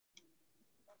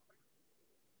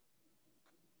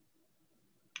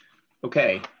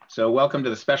Okay, so welcome to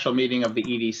the special meeting of the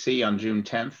EDC on June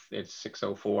 10th. It's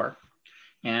 6:04,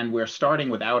 and we're starting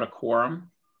without a quorum,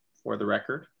 for the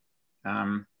record.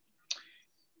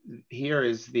 Here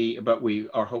is the, but we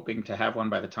are hoping to have one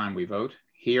by the time we vote.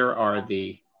 Here are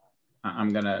the, I'm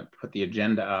going to put the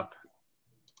agenda up.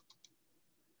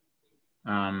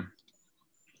 And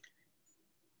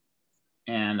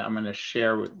I'm going to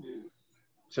share with you.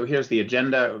 So here's the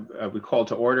agenda. We call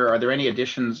to order. Are there any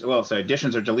additions? Well, so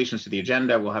additions or deletions to the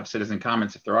agenda. We'll have citizen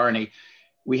comments if there are any.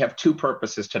 We have two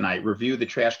purposes tonight: review the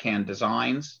trash can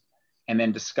designs and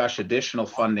then discuss additional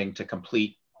funding to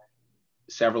complete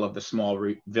several of the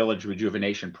small village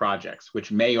rejuvenation projects,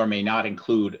 which may or may not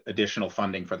include additional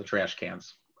funding for the trash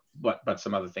cans, but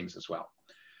some other things as well.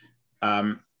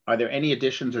 Are there any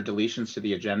additions or deletions to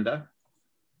the agenda?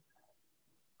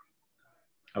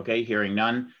 Okay, hearing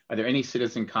none. Are there any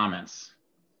citizen comments?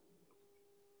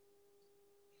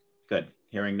 Good,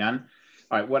 hearing none.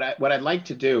 All right, what I'd like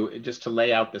to do, just to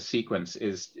lay out the sequence,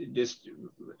 is just,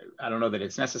 I don't know that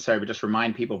it's necessary, but just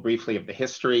remind people briefly of the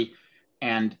history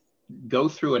and go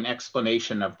through an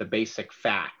explanation of the basic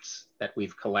facts that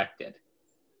we've collected,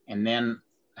 and then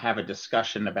have a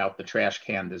discussion about the trash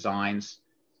can designs,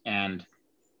 and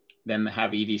then have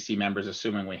EDC members,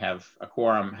 assuming we have a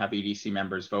quorum, have EDC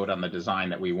members vote on the design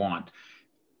that we want.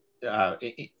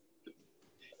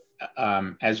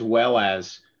 As well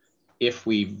as if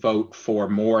we vote for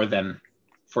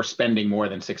spending more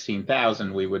than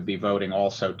 16,000, we would be voting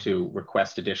also to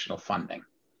request additional funding.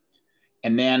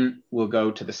 And then we'll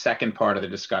go to the second part of the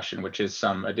discussion, which is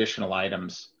some additional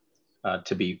items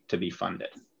to be funded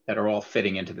that are all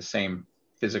fitting into the same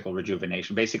physical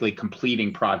rejuvenation, basically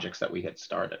completing projects that we had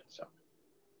started. So,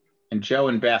 and Joe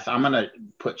and Beth, I'm going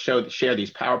to share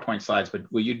these PowerPoint slides, but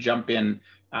will you jump in?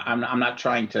 I'm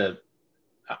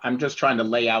just trying to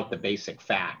lay out the basic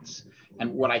facts.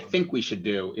 And what I think we should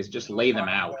do is just lay them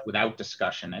out without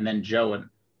discussion. And then Joe and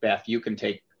Beth, you can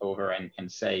take over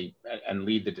and say, and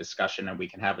lead the discussion, and we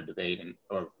can have a debate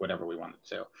or whatever we want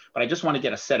to do. But I just want to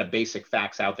get a set of basic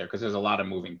facts out there because there's a lot of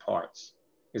moving parts.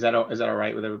 Is that all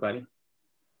right with everybody?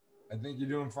 I think you're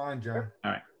doing fine, John.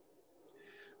 All right.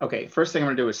 Okay, first thing I'm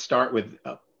going to do is start with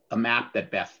a map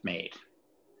that Beth made.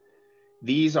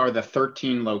 These are the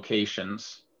 13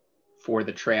 locations for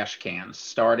the trash cans,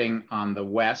 starting on the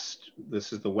west.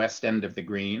 This is the west end of the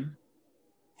green,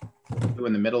 two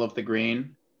in the middle of the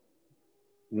green,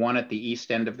 one at the east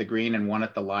end of the green, and one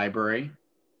at the library,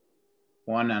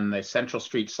 one on the Central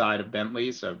Street side of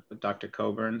Bentley's, of Dr.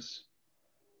 Coburn's,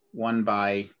 one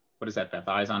by, what is that, Beth,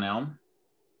 Eyes on Elm?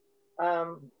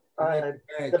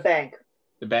 The bank.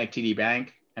 The bank, TD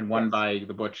Bank, and one by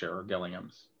the Butcher, or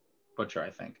Gillingham's Butcher,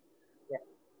 I think.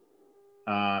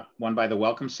 Yeah. One by the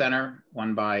Welcome Center,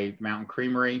 one by Mountain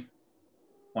Creamery,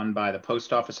 one by the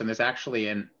post office, and there's actually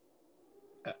a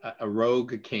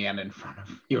rogue can in front of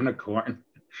Unicorn.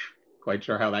 Quite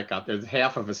sure how that got there. There's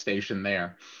half of a station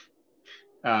there.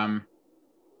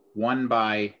 One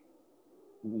by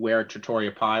where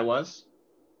Trattoria Pie was,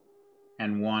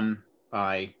 and one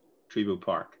by Trebu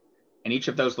Park. And each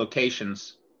of those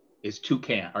locations is two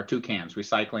cans,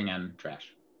 recycling and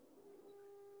trash.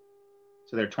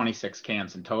 So there are 26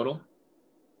 cans in total.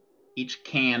 Each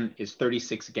can is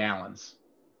 36 gallons.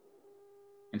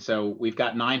 And so we've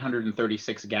got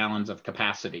 936 gallons of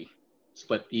capacity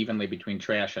split evenly between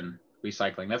trash and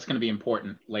recycling. That's going to be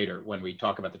important later when we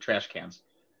talk about the trash cans,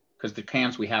 because the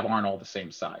cans we have aren't all the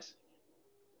same size.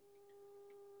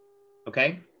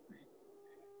 Okay?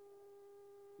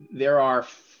 There are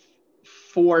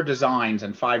 4 designs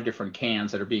and 5 different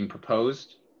cans that are being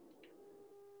proposed.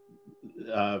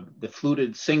 The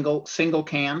fluted single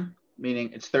can,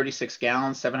 meaning it's 36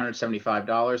 gallons,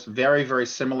 $775. Very, very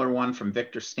similar one from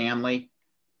Victor Stanley.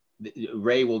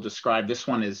 Ray will describe, this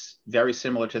one is very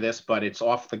similar to this, but it's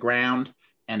off the ground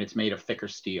and it's made of thicker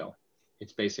steel.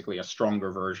 It's basically a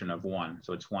stronger version of one,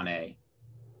 so it's 1A.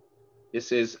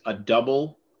 This is a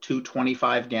double 2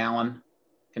 25-gallon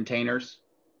containers.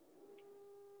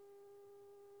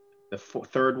 The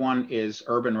third one is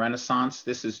Urban Renaissance.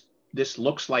 This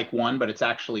looks like one, but it's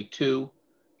actually 2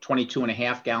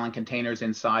 22.5-gallon containers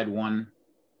inside one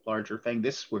larger thing.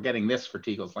 We're getting this for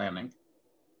Teagle's Landing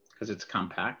because it's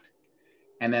compact.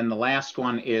 And then the last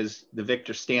one is the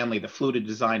Victor Stanley, the fluted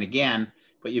design again,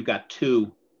 but you've got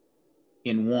 2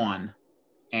 in one,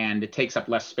 and it takes up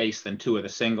less space than 2 of the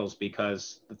singles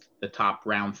because the top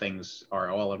round things are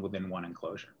all within one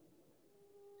enclosure.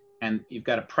 And you've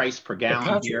got a price per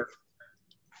gallon here.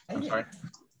 I'm sorry.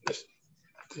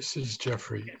 This is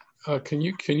Jeffrey. Can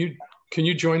you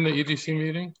join the EDC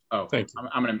meeting? Oh, thank you.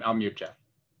 I'll mute Jeff.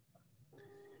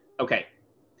 Okay.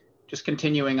 just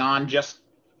continuing on, just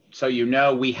so you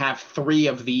know, we have 3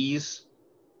 of these.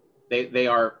 They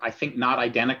are, I think, not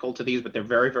identical to these, but they're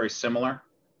very, very similar.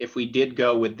 If we did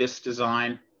go with this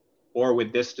design or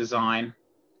with this design,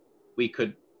 we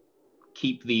could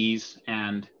keep these,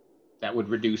 and that would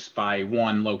reduce by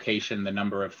 1 location the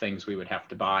number of things we would have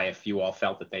to buy if you all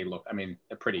felt that they look, I mean,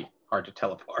 they're pretty hard to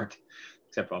tell apart,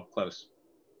 except up close.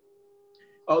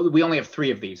 Oh, we only have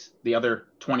 3 of these. The other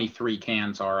 23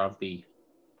 cans are of the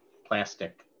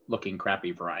plastic looking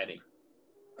crappy variety.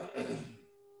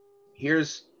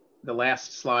 Here's the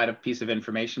last slide, a piece of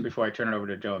information before I turn it over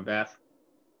to Joe and Beth.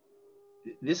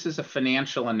 This is a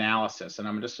financial analysis, and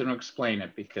I'm just going to explain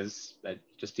it because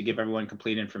just to give everyone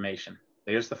complete information.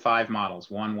 There's the 5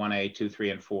 models, 1, 1A, 2,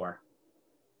 3, and 4,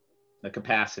 the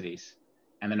capacities,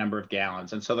 and the number of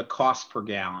gallons. And so the cost per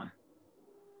gallon.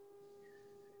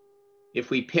 If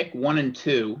we pick 1 and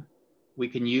 2, we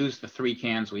can use the 3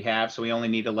 cans we have, so we only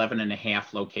need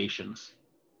 11.5 locations.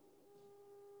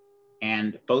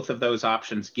 And both of those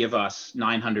options give us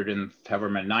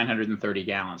 930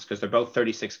 gallons, because they're both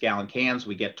 36-gallon cans.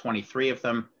 We get 23 of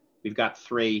them. We've got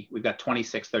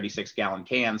 26 36-gallon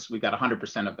cans. We've got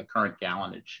 100% of the current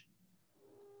gallonage.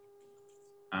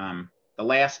 The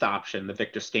last option, the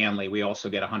Victor Stanley, we also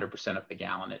get 100% of the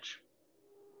gallonage.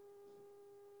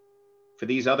 For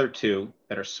these other 2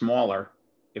 that are smaller,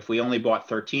 if we only bought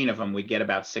 13 of them, we'd get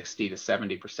about 60 to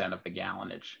 70% of the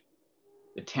gallonage.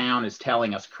 The town is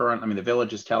telling us the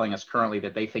village is telling us currently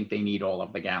that they think they need all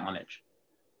of the gallonage.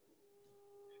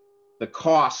 The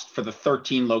cost for the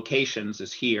 13 locations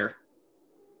is here,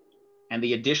 and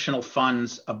the additional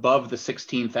funds above the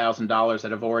 $16,000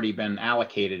 that have already been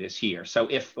allocated is here. So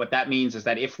what that means is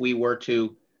that if we were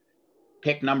to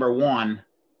pick number 1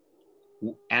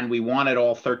 and we wanted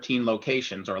all 13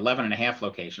 locations, or 11.5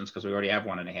 locations, because we already have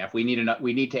 1.5,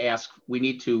 we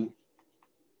need to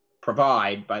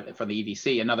provide from the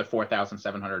EDC another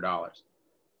 $4,700.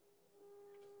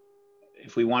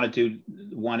 If we want to do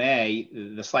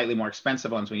 1A, the slightly more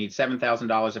expensive ones, we need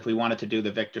 $7,000. If we wanted to do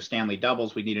the Victor Stanley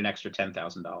doubles, we'd need an extra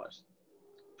 $10,000.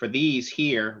 For these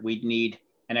here, we'd need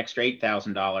an extra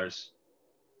 $8,000,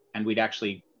 and we'd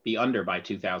actually be under by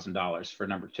 $2,000 for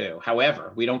number 2.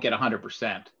 However, we don't get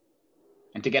 100%.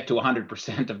 And to get to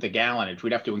 100% of the gallonage,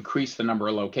 we'd have to increase the number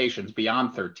of locations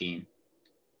beyond 13.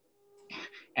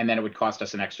 And then it would cost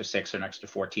us an extra 6 or an extra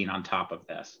 14 on top of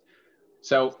this.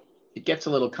 So it gets a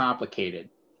little complicated,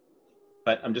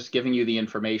 but I'm just giving you the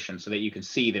information so that you can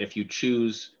see that if you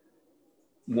choose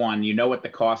 1, you know what the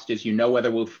cost is, you know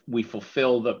whether we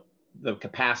fulfill the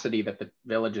capacity that the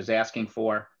village is asking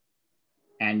for.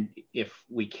 And if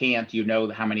we can't, you know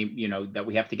how many, that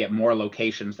we have to get more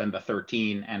locations than the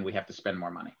 13 and we have to spend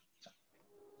more money.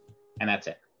 And that's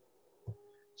it.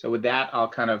 So with that, I'll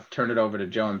kind of turn it over to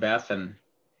Joe and Beth, and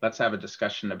let's have a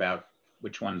discussion about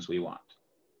which ones we want.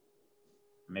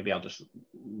 Maybe I'll just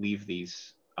leave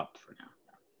these up for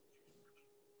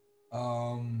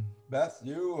now. Beth,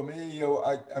 you or me?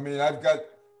 I mean, I've got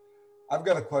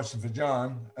a question for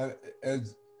John.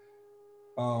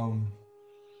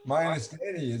 My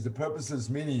understanding is the purpose of this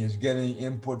meeting is getting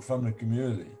input from the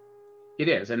community. It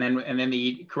is, and then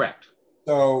correct.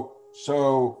 So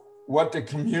what the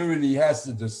community has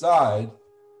to decide,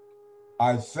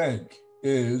 I think,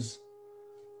 is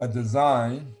a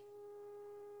design,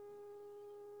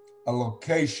 a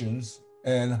locations,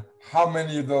 and how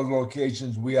many of those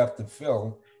locations we have to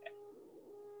fill,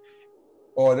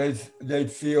 or they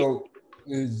feel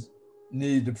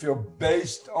need to fill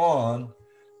based on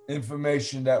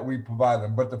information that we provide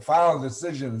them. But the final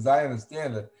decision, as I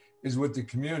understand it, is with the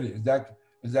community.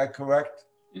 Is that correct?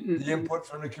 The input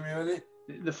from the community?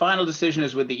 The final decision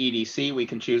is with the EDC. We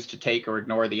can choose to take or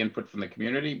ignore the input from the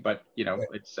community, but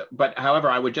but however,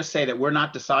 I would just say that we're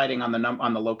not deciding on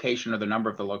the location or the number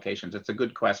of the locations. It's a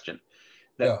good question.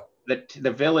 The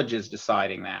village is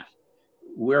deciding that.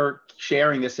 We're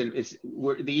sharing this the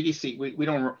EDC. We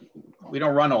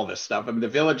don't run all this stuff. I mean, the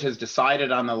village has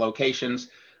decided on the locations.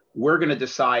 We're going to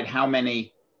decide how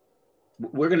many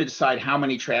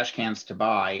trash cans to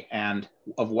buy and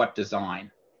of what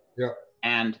design. Yeah.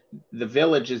 And the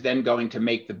village is then going to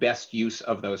make the best use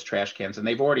of those trash cans. And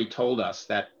they've already told us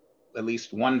that at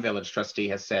least one village trustee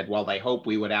has said, well, they hope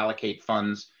we would allocate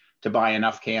funds to buy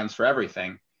enough cans for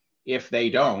everything. If we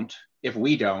don't,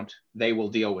 they will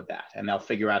deal with that, and they'll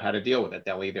figure out how to deal with it.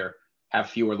 They'll either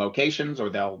have fewer locations or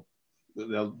they'll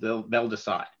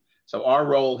decide. So our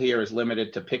role here is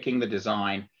limited to picking the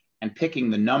design and picking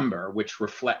the number, which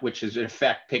is in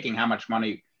effect picking how much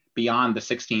money beyond the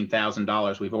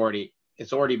 $16,000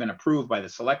 it's already been approved by the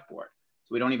select board.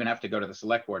 So we don't even have to go to the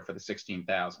select board for the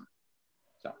 $16,000.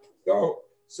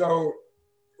 So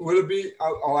would it be,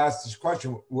 I'll ask this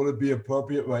question, will it be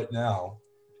appropriate right now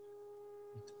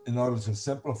in order to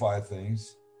simplify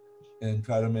things and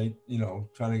try to make,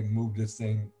 trying to move this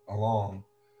thing along?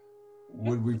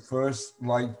 Would we first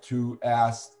like to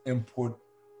ask input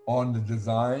on the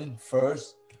design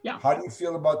first? Yeah. How do you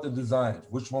feel about the designs?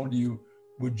 Which one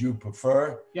would you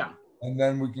prefer? Yeah. And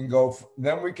then we can go,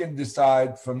 then we can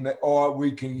decide from there, or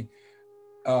we can,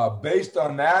 based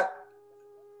on that,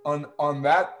 on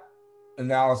that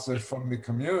analysis from the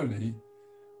community,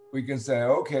 we can say,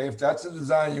 okay, if that's the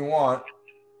design you want,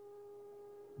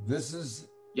 this is,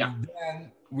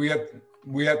 then we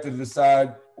have to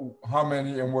decide how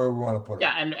many and where we want to put it.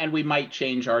 Yeah, and we might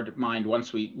change our mind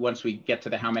once we get to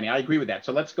the how many. I agree with that.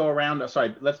 So let's go around.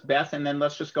 Sorry, let's Beth, and then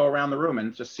let's just go around the room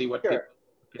and just see what. Sure.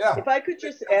 Yeah. If I could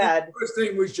just add. The first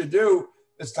thing we should do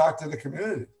is talk to the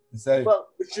community and say. Well,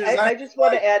 I just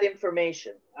want to add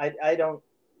information. I don't.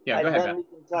 Yeah, go ahead, then we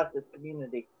can talk to the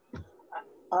community.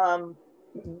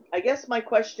 I guess my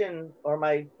question or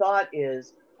my thought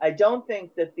is, I don't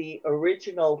think that the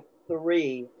original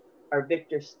 3 are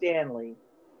Victor Stanley,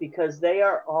 because they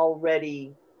are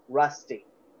already rusting.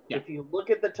 Yeah. If you look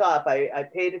at the top, I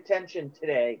paid attention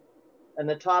today, and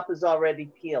the top is already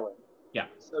peeling. Yeah.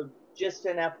 So just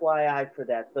an FYI for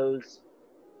that. Those,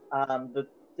 the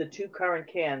 2 current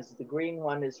cans, the green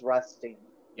one is rusting.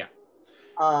 Yeah.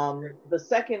 The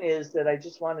second is that I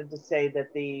just wanted to say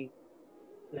that the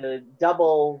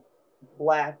double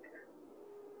black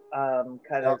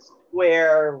kind of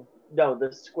square, no,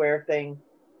 the square thing,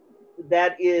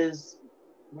 that is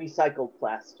recycled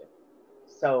plastic.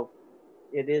 So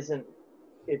it isn't,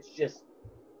 it's just,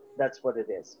 that's what it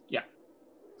is. Yeah.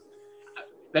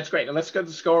 That's great.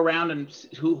 Let's go around and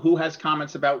who has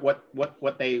comments about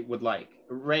what they would like.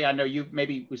 Ray, I know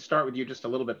maybe we start with you just a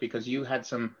little bit because you had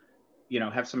some,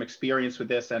 have some experience with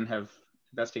this and have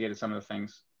investigated some of the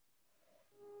things.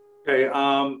 Okay,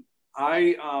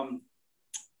 I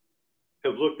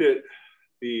have looked at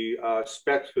the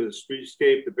specs for the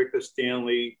streetscape, the Victor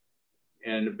Stanley,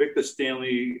 and the Victor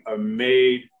Stanley are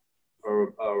made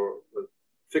or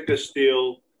thicker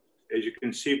steel. As you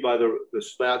can see by the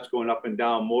slats going up and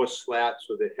down, more slats,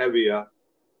 so they're heavier,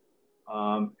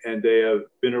 and they have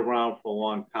been around for a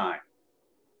long time.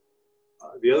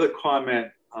 The other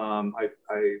comment I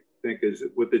think is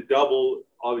with the double,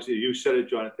 obviously you said it,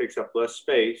 John, it takes up less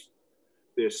space.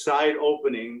 There's side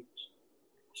openings,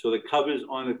 so the covers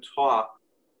on the top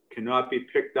cannot be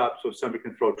picked up so somebody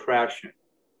can throw trash in.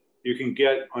 You can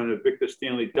get on a Victor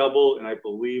Stanley double, and I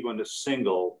believe on the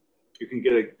single, you can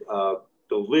get the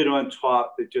lid on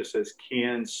top that just says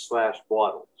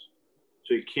cans/bottles.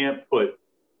 So you can't put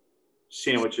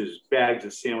sandwiches, bags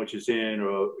of sandwiches in,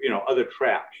 or other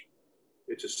trash.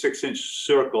 It's a 6-inch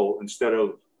circle instead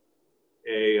of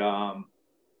a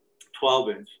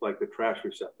 12-inch like the trash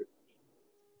receptacle.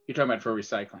 You're talking about for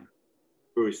recycling.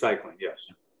 For recycling, yes.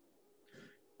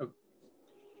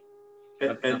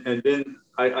 Okay. And then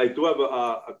I do have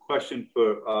a question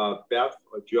for Beth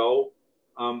or Joe.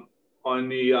 On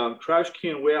the trash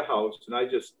can warehouse, and I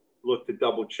just looked to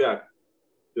double check,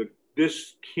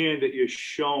 this can that you're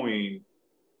showing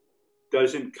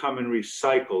doesn't come in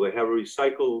recycle. They have a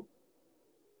recycled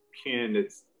can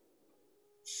that's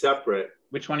separate.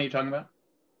 Which one are you talking about?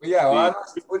 Yeah, what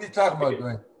are you talking about,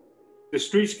 Glenn? The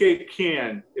streetscape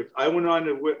can, if I went on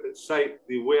the site,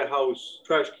 the warehouse,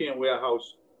 trash can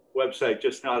warehouse website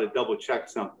just now to double check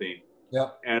something.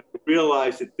 Yeah. And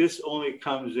realized that this only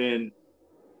comes in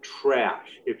trash.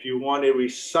 If you want a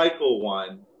recycle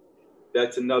one,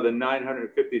 that's another $956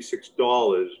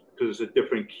 because it's a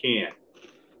different can.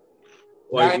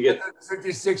 Well,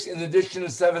 $956 in addition to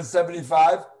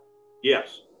 $775.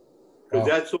 Yes, because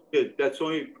that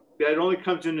only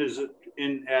comes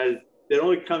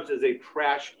as a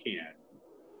trash can,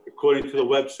 according to the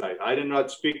website. I did not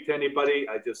speak to anybody.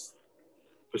 I just,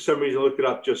 for some reason, looked it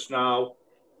up just now.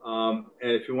 And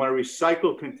if you want a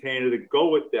recycle container to go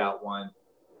with that one,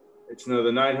 it's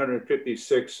another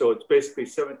 $956. So it's basically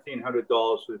 $1,700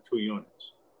 for the 2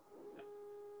 units.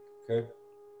 Okay.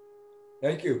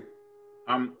 Thank you.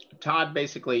 Todd,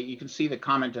 basically, you can see the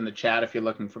comment in the chat if you're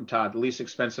looking from Todd, the least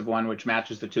expensive one, which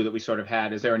matches the 2 that we sort of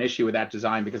had. Is there an issue with that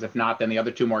design? Because if not, then the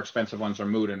other 2 more expensive ones are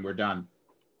moot and we're done.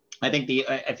 I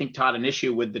think Todd, an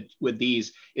issue with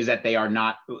these is that they are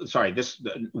not, sorry, this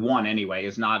one anyway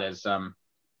is not as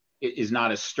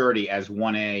sturdy as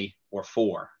 1A or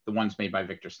 4, the ones made by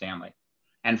Victor Stanley,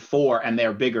 and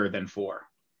they're bigger than 4.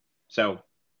 So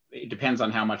it depends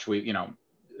on how much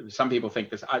some people think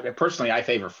this. Personally, I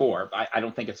favor 4. I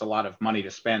don't think it's a lot of money to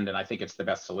spend, and I think it's the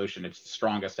best solution. It's the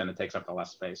strongest, and it takes up the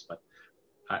less space. But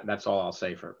that's all I'll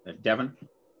say for Devin.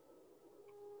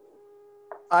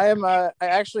 I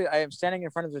am standing in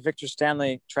front of the Victor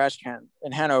Stanley trash can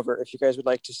in Hanover. If you guys would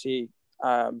like to see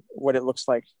what it looks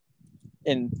like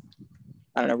in,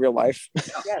 I don't know, real life.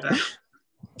 Yeah.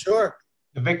 Sure.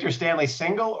 The Victor Stanley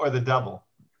single or the double?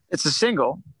 It's a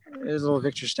single. It is a little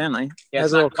Victor Stanley. Yeah, it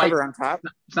has a little cover on top.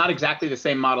 It's not exactly the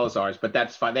same model as ours, but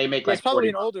that's fine. They make like it's probably 40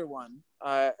 an older one.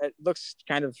 It looks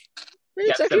kind of,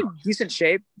 Yeah, it's actually decent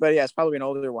shape, but yeah, it's probably an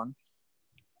older one.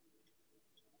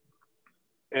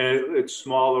 And it's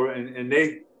smaller, and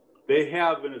they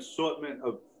have an assortment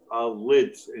of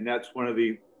lids, and that's one of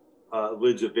the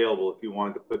lids available if you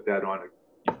wanted to put that on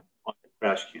a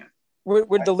trash can.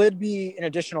 Would the lid be an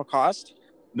additional cost?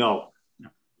 No.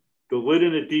 The lid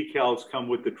and the decals come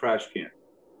with the trash can.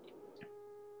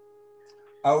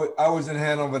 I was in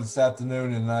Hanover this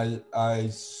afternoon, and I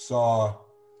saw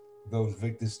those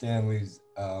Victor Stanleys.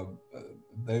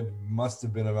 They must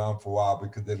have been around for a while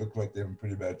because they look like they're in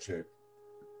pretty bad shape.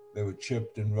 They were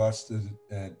chipped and rusted,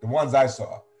 and the ones I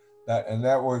saw, that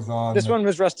was on. This one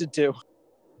was rusted too.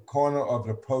 Corner of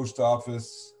the post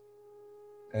office,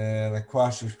 and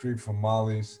across the street from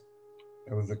Molly's,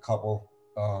 there was a couple,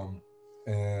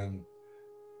 and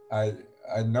I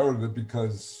noted it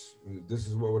because this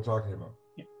is what we're talking about.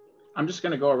 I'm just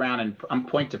going to go around and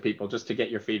point to people just to get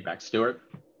your feedback. Stuart?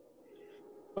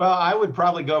 Well, I would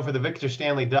probably go for the Victor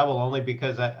Stanley double only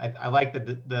because I like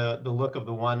the look of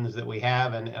the ones that we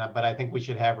have, but I think we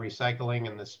should have recycling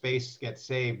and the space gets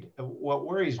saved. What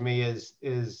worries me is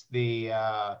the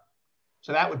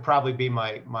so that would probably be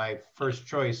my first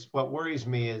choice. What worries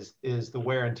me is the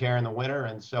wear and tear in the winter,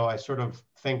 and so I sort of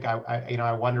think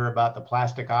I wonder about the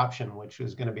plastic option, which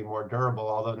is going to be more durable,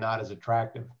 although not as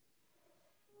attractive.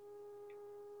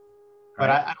 But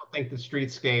I don't think the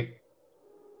streetscape,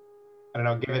 I don't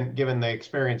know, given the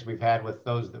experience we've had with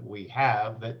those that we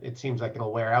have, that it seems like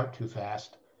it'll wear out too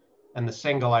fast. And the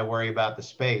single, I worry about the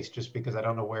space just because I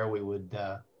don't know where we would,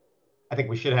 I think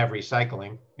we should have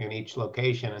recycling in each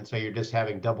location. And so you're just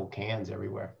having double cans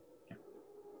everywhere.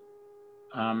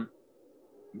 Mary,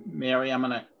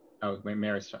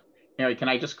 Mary, can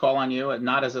I just call on you,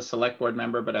 not as a select board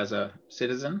member, but as a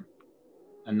citizen,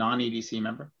 a non-EDC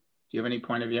member? Do you have any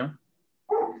point of view?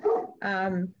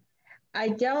 I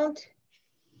don't.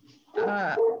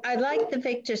 I like the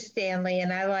Victor Stanley,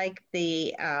 and I like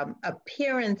the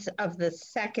appearance of the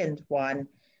second one,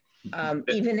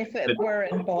 even if it were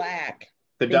in black.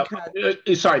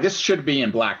 Sorry, this should be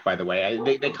in black, by the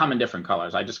way. They come in different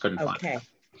colors. I just couldn't find it.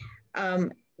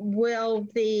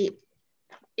 Okay.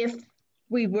 If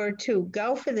we were to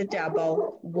go for the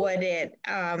double, would it?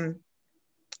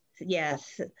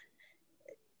 Yes.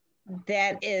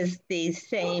 That is the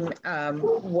same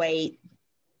weight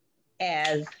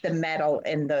as the metal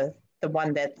in the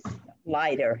one that's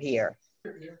lighter here.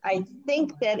 I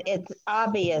think that it's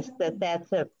obvious that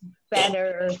that's a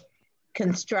better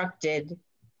constructed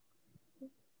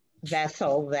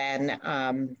vessel than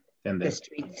the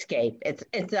streetscape.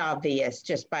 It's obvious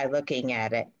just by looking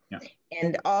at it. Yeah.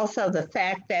 And also the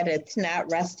fact that it's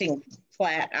not resting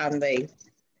flat on the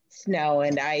snow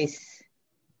and ice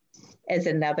is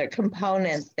another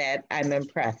component that I'm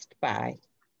impressed by.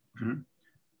 Mm-hmm.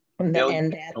 And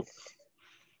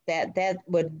that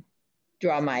would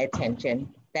draw my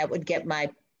attention. That would get my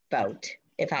vote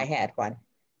if I had one.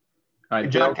 All right,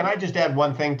 John, can I just add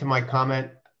one thing to my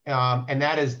comment? And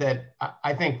that is that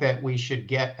I think that we should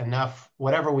get enough,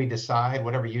 whatever you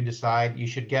decide, you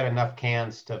should get enough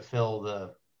cans to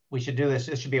fill we should do this.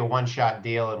 This should be a one-shot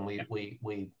deal, and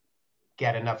we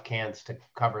get enough cans to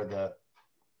cover the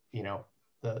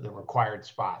required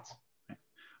spots.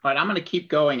 All right, I'm going to keep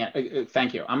going.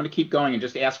 Thank you. I'm going to keep going and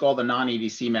just ask all the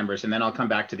non-EDC members, and then I'll come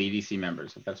back to the EDC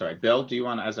members, if that's all right. Bill, do you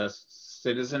want, as a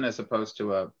citizen as opposed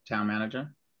to a town manager,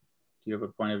 do you have a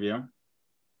point of view?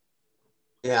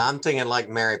 Yeah, I'm thinking like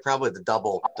Mary, probably the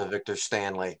double, the Victor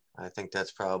Stanley. I think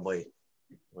that's probably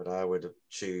what I would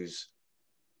choose.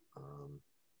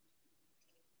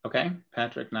 Okay,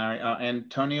 Patrick, Mary,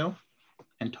 Antonia,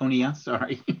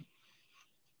 sorry.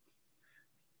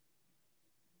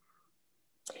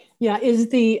 Yeah, is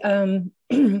the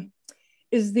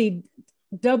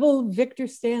double Victor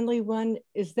Stanley one,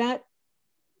 is that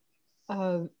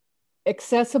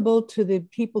accessible to the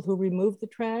people who remove the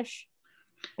trash?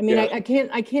 I mean, yes.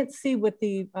 I can't see what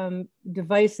the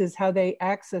device is, how they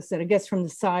access it. I guess from the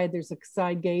side, there's a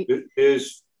side gate.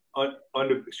 There's on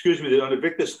the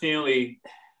Victor Stanley,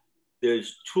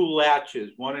 there's two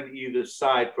latches, one on either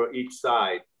side for each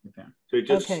side. Okay. So you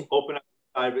just open up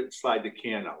the side of it and slide the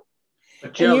can out.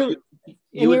 But Joe,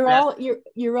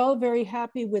 you're all very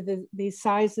happy with the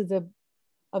size of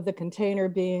the container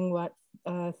being what,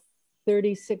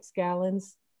 36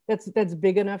 gallons. That's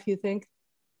big enough, you think?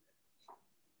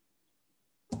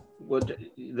 Well,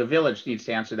 the village needs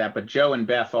to answer that, but Joe and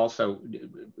Beth also,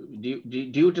 do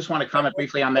you just want to comment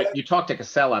briefly on that? You talked to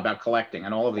Casella about collecting,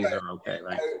 and all of these are okay,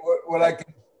 right? What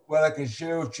I can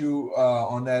share with you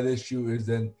on that issue is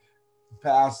in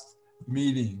past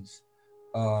meetings,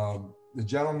 the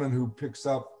gentleman who picks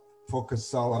up for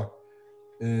Casella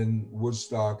in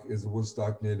Woodstock is a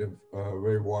Woodstock native,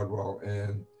 Ray Wardwell,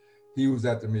 and he was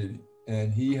at the meeting,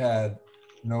 and he had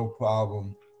no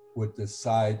problem with the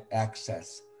side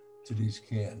access to these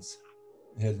cans.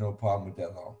 He had no problem with that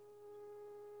at all.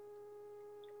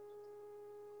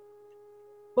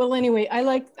 Well, anyway, I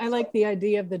like the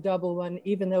idea of the double one,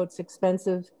 even though it's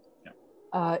expensive.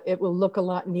 Yeah. It will look a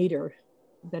lot neater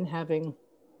than having,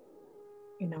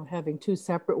 having two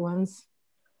separate ones.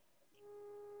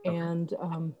 Okay. And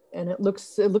it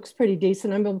looks pretty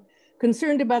decent. I'm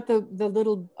concerned about the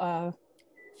little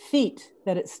feet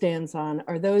that it stands on.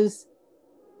 Are those?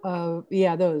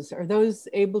 Yeah, those are those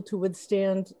able to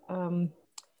withstand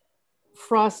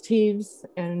frost heaves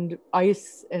and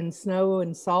ice and snow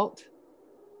and salt?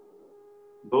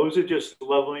 Those are just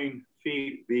leveling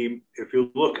feet. If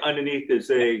you look underneath, there's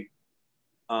a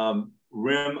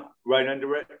rim right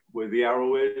under it where the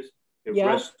arrow is. It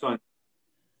rests on.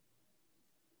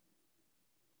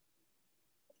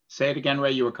 Say it again,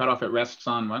 Ray. You were cut off. It rests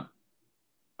on what?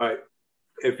 All right.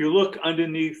 If you look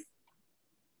underneath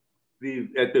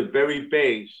at the very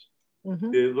base,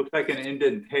 it looks like an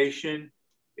indentation.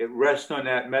 It rests on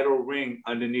that metal ring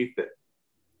underneath it.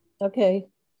 Okay.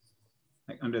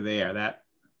 Like under there, that.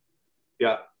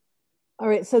 Yeah. All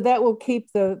right. So that will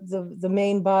keep the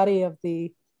main body of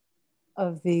the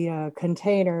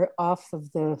container off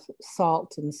of the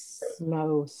salt and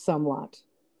snow somewhat.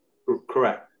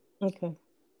 Correct. Okay.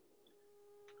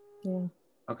 Yeah.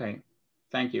 Okay.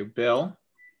 Thank you. Bill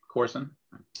Corson.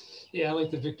 Yeah, I like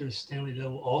the Victor Stanley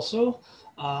double also.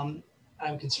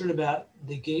 I'm concerned about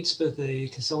the gates, but the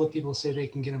Casella people say they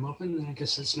can get them open, and I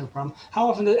guess that's no problem. How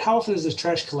often is this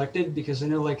trash collected? Because I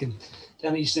know, like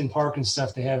down at East End Park and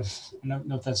stuff, they have. I don't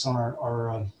know if that's on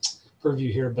our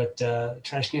purview here, but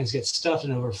trash cans get stuffed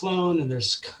and overflown, and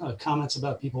there's comments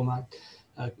about people not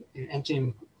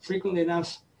emptying frequently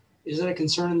enough. Is that a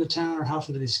concern in the town, or how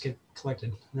often do these get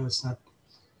collected? I know it's not.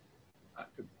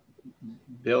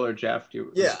 Bill or Jeff,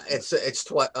 Yeah, it's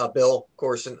twice. Bill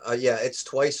Corson. Yeah, it's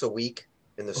twice a week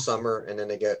in the summer, and then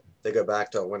they go back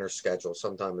to a winter schedule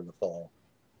sometime in the fall.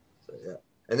 So yeah,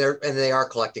 and they are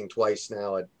collecting twice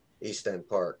now at East End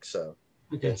Park, so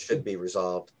it should be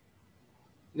resolved.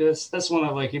 Yeah, that's one I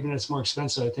like. Even if it's more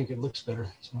expensive, I think it looks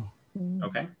better. So.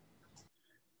 Okay.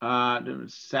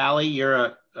 Sally,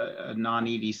 you're a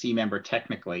non-EDC member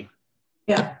technically.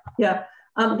 Yeah.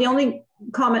 The only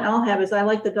comment I'll have is I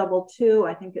like the double too.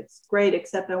 I think it's great,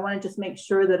 except I want to just make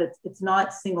sure that it's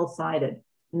not single-sided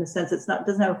in the sense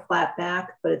doesn't have a flat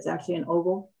back, but it's actually an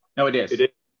oval. No, it is. It is.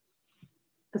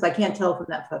 Because I can't tell from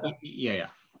that photo. Yeah.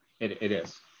 It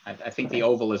is. I think the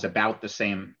oval is about the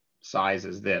same size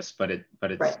as this, but it's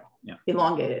right.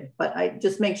 Elongated. But I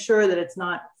just make sure that it's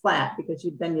not flat, because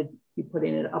you'd be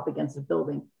putting it up against a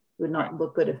building. It would not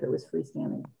look good if it was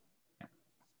freestanding.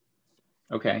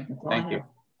 Okay, thank you.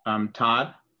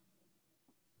 Todd?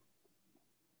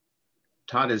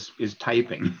 Todd is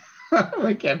typing.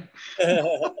 Again.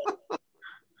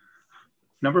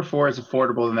 Number 4 is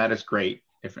affordable, and that is great.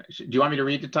 Do you want me to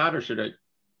read to Todd, or should I?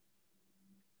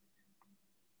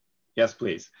 Yes,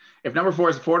 please. If number 4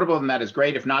 is affordable, then that is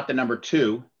great. If not, then number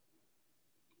 2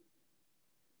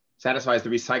 satisfies the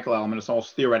recycle element. It's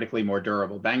also theoretically more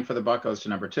durable. Bang for the buck goes to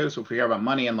number 2. So if we care about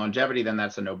money and longevity, then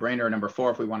that's a no-brainer. Number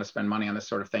 4, if we want to spend money on this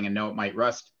sort of thing and know it might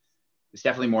rust, it's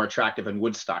definitely more attractive and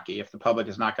Woodstocky. If the public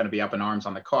is not going to be up in arms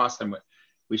on the cost, then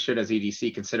we should, as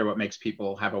EDC, consider what makes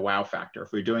people have a wow factor.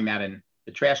 If we're doing that in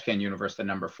the trash can universe, then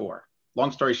number 4.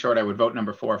 Long story short, I would vote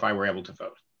number 4 if I were able to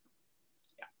vote.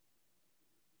 Yeah.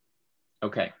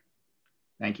 Okay.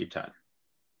 Thank you, Todd.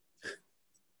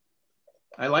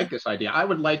 I like this idea. I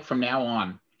would like from now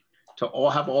on to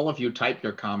have all of you type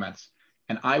your comments,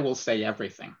 and I will say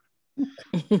everything.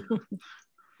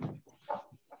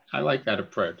 I like that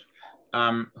approach.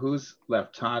 Who's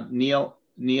left? Todd, Neil,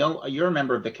 you're a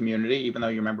member of the community, even though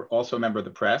you're also a member of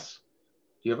the press.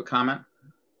 Do you have a comment?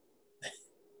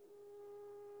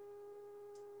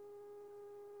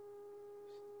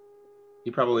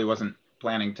 He probably wasn't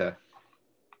planning to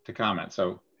comment,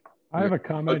 so. I have a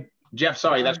comment. Jeff,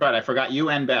 sorry, that's right. I forgot you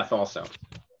and Beth also.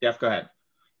 Jeff, go ahead.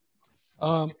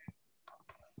 I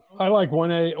like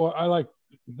 1A, or I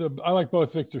like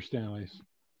both Victor Stanleys.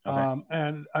 Okay.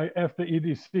 And if the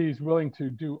EDC is willing to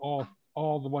do all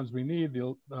the ones we need,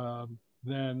 the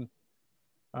then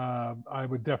I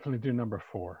would definitely do number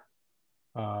 4.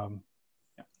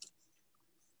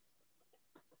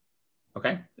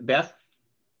 Okay, Beth?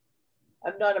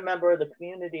 I'm not a member of the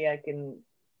community, I can,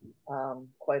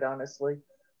 quite honestly.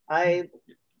 I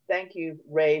thank you,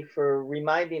 Ray, for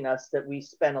reminding us that we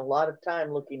spent a lot of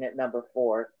time looking at number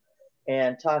 4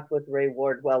 and talked with Ray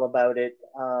Wardwell about it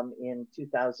in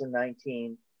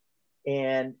 2019.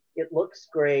 And it looks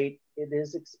great. It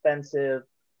is expensive.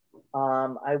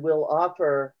 I will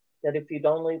offer that if you'd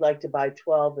only like to buy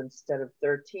 12 instead of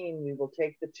 13, we will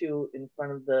take the 2 in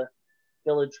front of the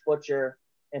village butcher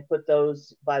and put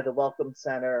those by the welcome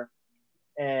center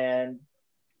and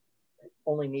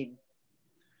only need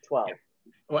 12.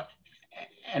 Well,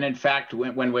 and in fact,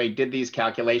 when we did these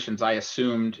calculations, I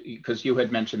assumed, because you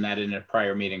had mentioned that in a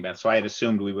prior meeting, Beth, so I had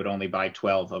assumed we would only buy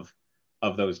 12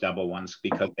 of those double ones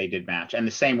because they did match. And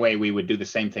the same way we would do the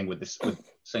same thing with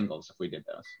singles if we did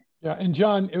those. Yeah, and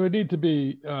John, it would need to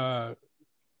be,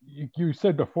 you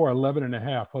said before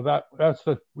 11.5. Well,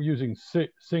 we're using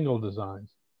single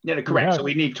designs. Yeah, correct. So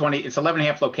we need 20, it's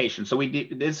 11.5 locations. So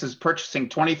this is purchasing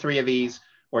 23 of these,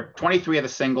 or 23 of the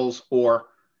singles, or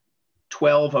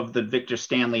 12 of the Victor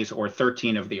Stanleys, or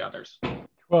 13 of the others.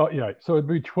 Well, yeah, so it'd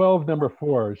be 12 number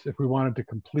 4s if we wanted to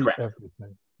complete Correct.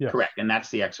 everything. Yes. Correct, and that's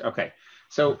the extra. Okay,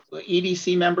 so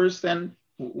EDC members, then,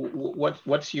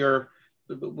 what's your?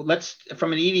 Let's,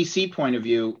 from an EDC point of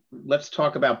view, let's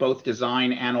talk about both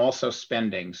design and also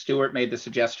spending. Stuart made the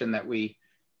suggestion that we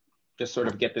just sort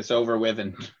of get this over with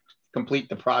and complete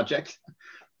the project.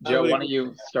 Joe, why don't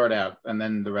you start out, and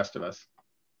then the rest of us.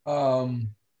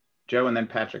 Joe, and then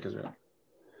Patrick as well.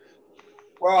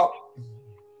 Well,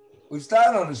 we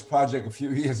started on this project a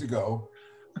few years ago,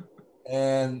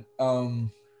 and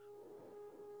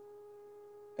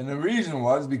the reason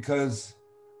was because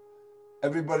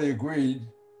everybody agreed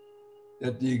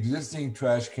that the existing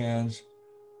trash cans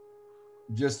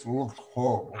just looked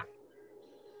horrible.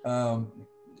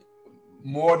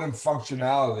 More than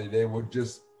functionality, they were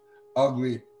just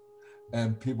ugly,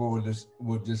 and people were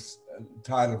just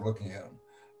tired of looking at them.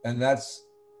 And that's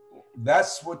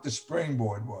what the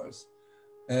springboard was.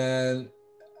 And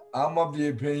I'm of the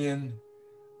opinion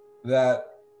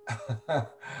that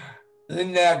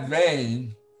in that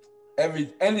vein,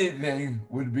 anything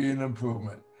would be an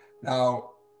improvement.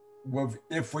 Now,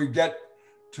 if we get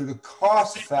to the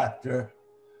cost factor,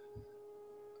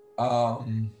 I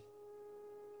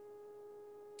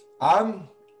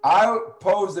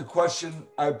posed the question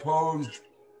I posed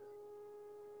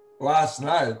last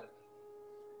night,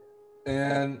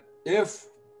 and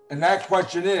that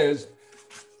question is,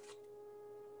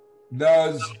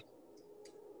 does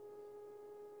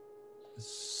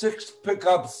 6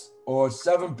 pickups or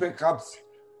 7 pickups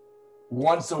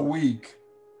once a week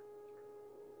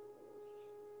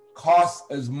cost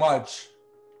as much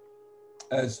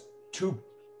as 12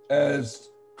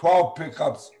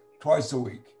 pickups twice a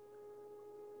week?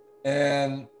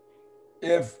 And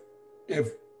if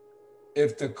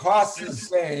the cost is the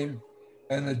same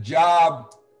and the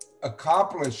job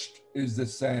accomplished is the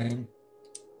same,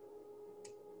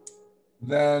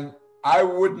 then I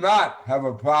would not have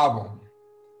a problem.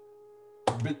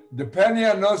 But depending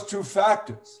on those 2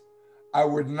 factors, I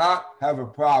would not have a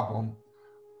problem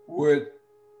with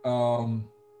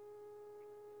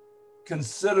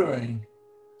considering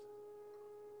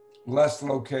less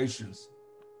locations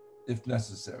if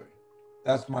necessary.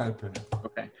 That's my opinion.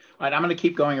 Okay. All right, I'm going to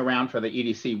keep going around for the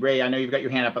EDC. Ray, I know you've got your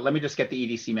hand up, but let me just get the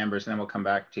EDC members and then we'll come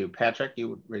back to Patrick. You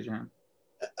would raise your hand.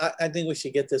 I think we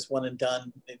should get this one and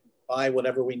done, and buy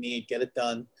whatever we need, get it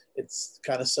done. It's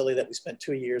kind of silly that we spent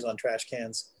 2 years on trash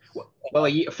cans. Well,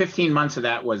 15 months of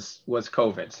that was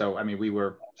COVID. So, I mean, we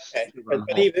were. Okay.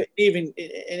 But even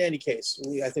in any case,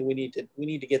 I think we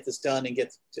need to get this done and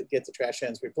get the trash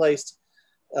cans replaced.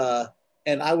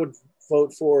 And I would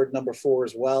vote for number 4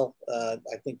 as well. I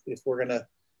think if we're gonna,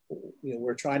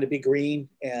 we're trying to be green,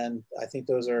 and I think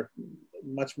those are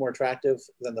much more attractive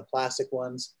than the plastic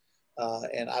ones.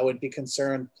 And I would be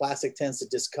concerned, plastic tends to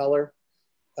discolor.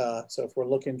 So if we're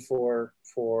looking for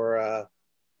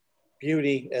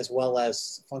beauty as well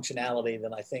as functionality,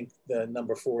 then I think the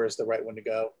number 4 is the right one to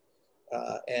go.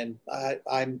 And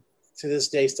I'm to this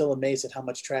day still amazed at how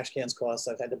much trash cans cost.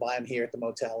 I've had to buy them here at the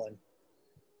motel, and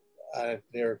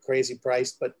they're crazy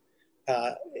priced. But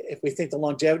if we think the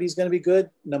longevity is going to be good,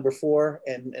 number 4,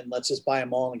 and let's just buy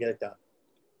them all and get it done.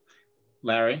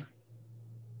 Larry?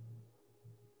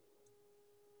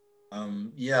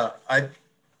 Yeah,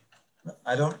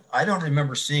 I don't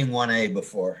remember seeing 1A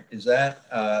before. Is that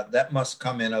that must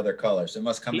come in other colors? It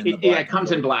must come in the black. Yeah, it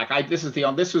comes in black.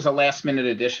 This was a last minute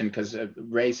addition because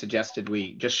Ray suggested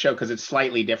we just show because it's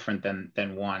slightly different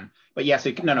than one. But yes,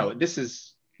 this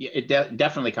is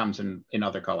definitely comes in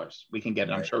other colors. We can get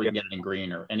it. I'm sure we can get it in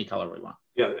green or any color we want.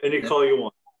 Yeah, any color you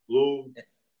want. Blue.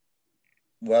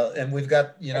 Well, and we've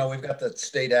got the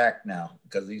state act now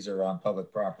because these are on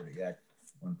public property, Act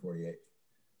 148.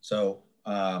 So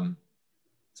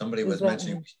somebody was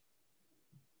mentioning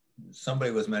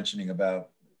about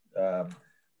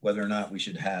whether or not we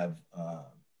should have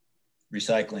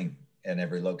recycling in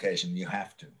every location. You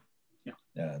have to. Yeah.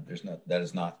 That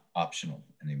is not optional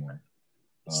anymore.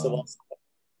 So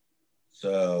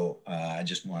I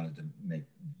just wanted to make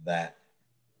that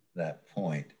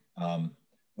point.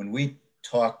 When we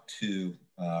talked to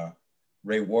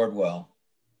Ray Wardwell,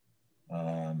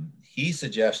 he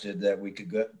suggested that we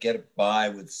could get by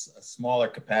with a smaller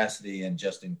capacity and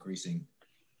just increasing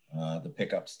the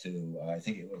pickups to, I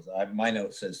think it was, my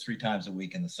note says 3 times a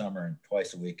week in the summer and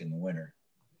twice a week in the winter,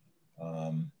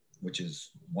 which is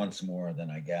once more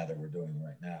than I gather we're doing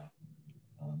right now.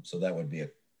 So that would be a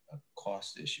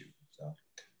cost issue. So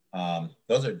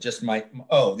those are just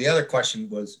the other question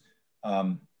was,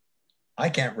 I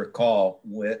can't recall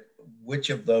which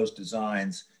of those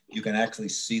designs you can actually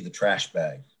see the trash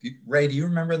bag. Ray, do you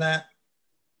remember that?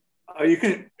 You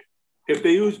can, if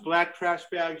they use black trash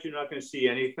bags, you're not going to see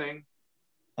anything.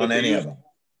 On any of them?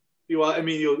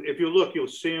 If you look, you'll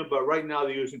see them, but right now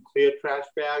they're using clear trash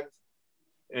bags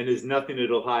and there's nothing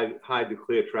that'll hide the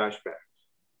clear trash bags.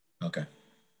 Okay.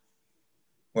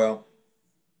 Well,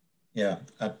 yeah,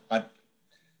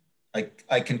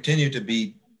 I continue to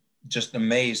be just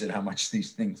amazed at how much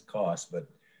these things cost, but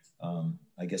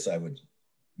I guess I would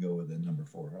go with the number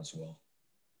 4 as well.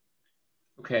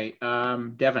 Okay,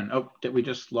 Devin. Oh, we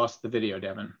just lost the video,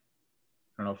 Devin. I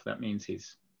don't know if that means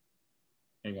he's.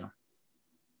 There you go.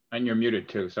 And you're muted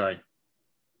too. Sorry.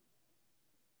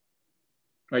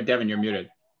 All right, Devin, you're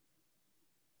muted.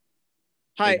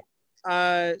 Hi.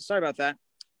 Sorry about that.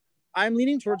 I'm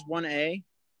leaning towards 1A.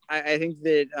 I think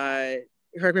that.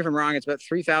 Correct me if I'm wrong. It's about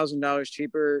 $3,000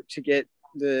 cheaper to get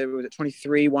the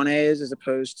 23 1As as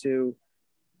opposed to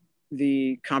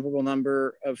the comparable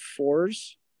number of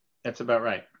 4s. That's about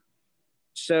right.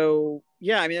 So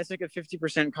yeah, I mean, that's like a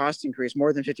 50% cost increase,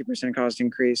 more than 50% cost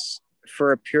increase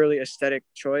for a purely aesthetic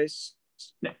choice.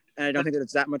 And I don't think that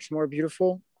it's that much more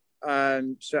beautiful.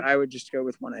 So I would just go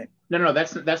with 1A. No,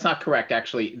 that's not correct.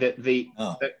 Actually, the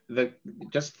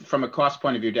just from a cost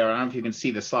point of view, Darren, I don't know if you can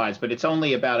see the slides, but it's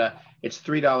only about it's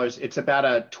 $3. It's about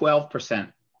a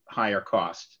 12% higher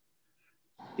cost.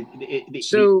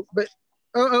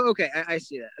 Okay, I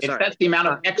see that. Sorry. That's the amount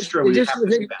of extra we have to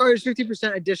spend. It's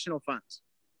 50% additional funds.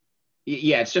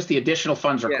 Yeah, it's just the additional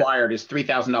funds required is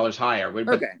 $3,000 higher. But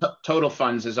okay. Total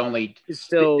funds is only. It's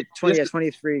still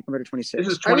 23 compared to 26.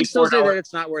 This is $24. I would still say that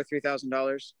it's not worth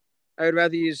 $3,000. I would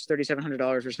rather use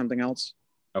 $3,700 or something else.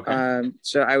 Okay.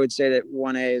 So I would say that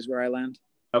 1A is where I land.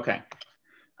 Okay.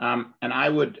 And I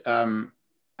would,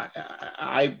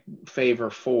 I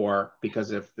favor 4 because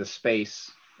of the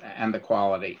space and the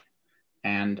quality.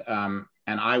 And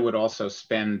I would also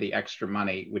spend the extra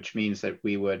money, which means that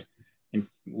we would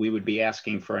be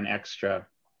asking for an extra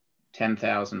 $10,000,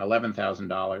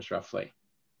 $11,000 roughly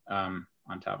on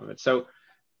top of it. So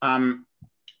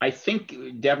I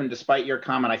think, Devin, despite your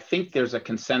comment, I think there's a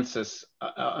consensus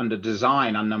on the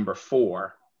design on number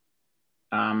 4.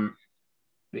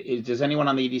 Does anyone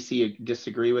on the EDC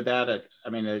disagree with that?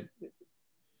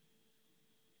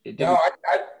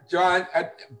 John,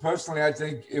 personally, I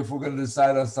think if we're going to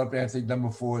decide on something, I think number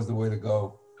 4 is the way to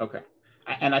go. Okay.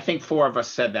 And I think 4 of us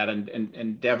said that,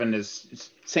 and Devin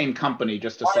is same company,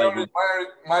 just a slightly.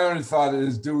 My only thought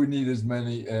is, do we need as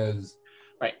many as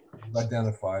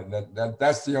identified?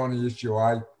 That's the only issue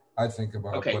I think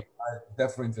about. Okay. But I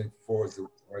definitely think 4 is the way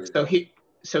to go.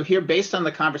 So here, based on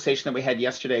the conversation that we had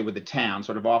yesterday with the town,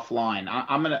 sort of offline,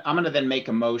 I'm gonna then make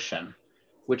a motion,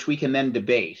 which we can then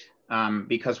debate,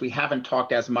 because we haven't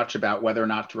talked as much about whether or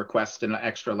not to request an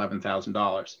extra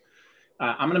 $11,000.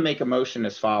 I'm going to make a motion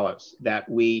as follows: that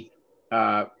we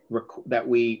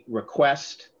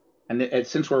request, and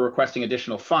since we're requesting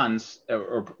additional funds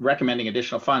or recommending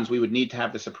additional funds, we would need to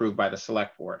have this approved by the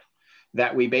select board.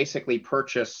 That we basically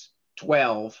purchase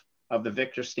 12 of the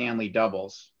Victor Stanley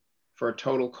doubles for a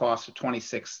total cost of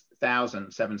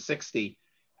 $26,760.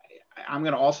 I'm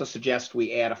going to also suggest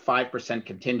we add a 5%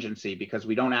 contingency because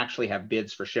we don't actually have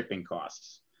bids for shipping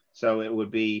costs. So it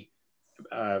would be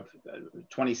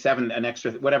 27, an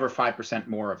extra, whatever 5%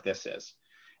 more of this is.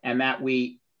 And that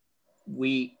we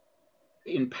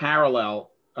in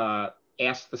parallel,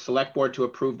 asked the select board to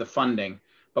approve the funding,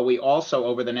 but we also,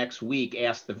 over the next week,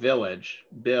 asked the village,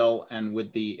 Bill, and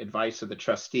with the advice of the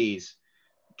trustees,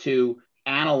 to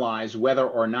analyze whether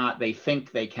or not they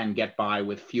think they can get by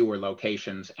with fewer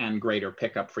locations and greater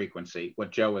pickup frequency,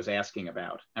 what Joe was asking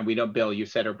about. And we don't, Bill, you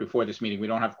said it before this meeting, we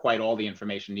don't have quite all the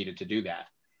information needed to do that.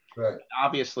 Right.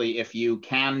 Obviously, if you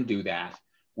can do that,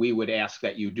 we would ask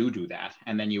that you do that.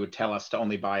 And then you would tell us to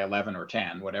only buy 11 or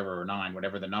 10, whatever, or 9,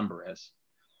 whatever the number is.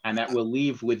 And that will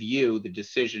leave with you the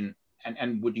decision.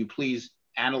 And would you please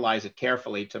analyze it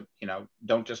carefully to, you know,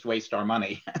 don't just waste our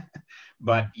money.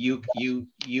 But you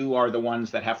are the ones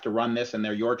that have to run this, and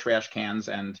they're your trash cans,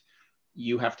 and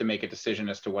you have to make a decision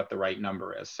as to what the right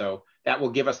number is. So that will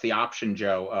give us the option,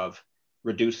 Joe, of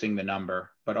reducing the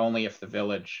number, but only if the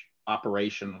village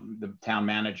operation, the town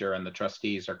manager and the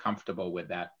trustees are comfortable with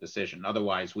that decision.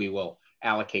 Otherwise, we will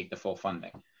allocate the full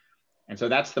funding. And so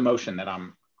that's the motion that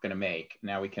I'm going to make.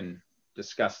 Now we can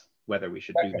discuss whether we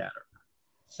should do that.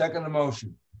 Second the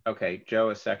motion. Okay, Joe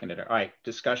has seconded it. All right,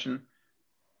 discussion.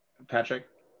 Patrick?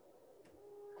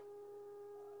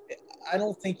 I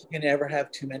don't think you can ever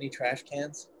have too many trash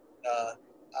cans.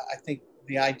 I think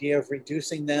the idea of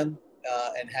reducing them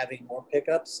and having more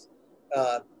pickups,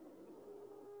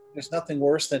 there's nothing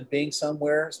worse than being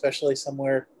somewhere, especially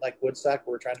somewhere like Woodstock,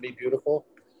 where we're trying to be beautiful,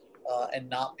 and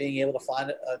not being able to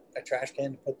find a trash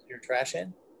can to put your trash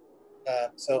in.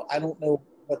 So I don't know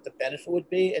what the benefit would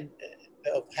be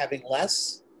of having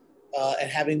less and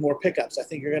having more pickups. I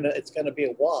think it's gonna be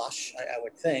a wash, I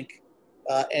would think,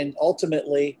 and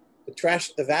ultimately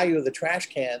the value of the trash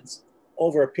cans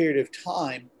over a period of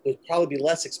time would probably be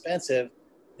less expensive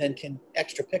than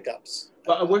extra pickups.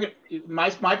 But we're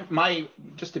my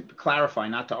just to clarify,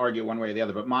 not to argue one way or the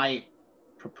other, but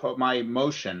my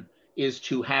motion is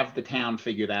to have the town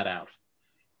figure that out.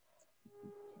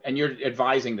 And you're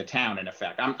advising the town, in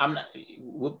effect. I'm not.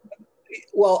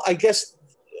 Well, I guess.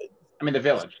 I mean the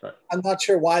village. But I'm not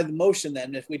sure why the motion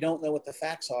then, if we don't know what the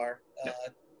facts are.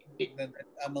 Then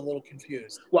I'm a little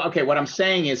confused. Well, okay. What I'm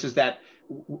saying is that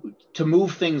to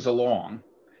move things along,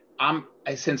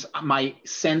 since my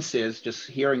sense is, just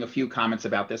hearing a few comments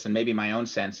about this, and maybe my own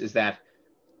sense, is that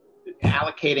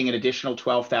allocating an additional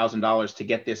 $12,000 to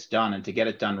get this done and to get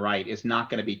it done right is not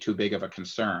going to be too big of a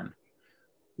concern.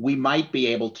 We might be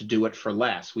able to do it for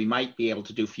less. We might be able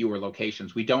to do fewer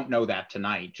locations. We don't know that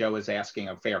tonight. Joe is asking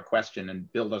a fair question,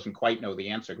 and Bill doesn't quite know the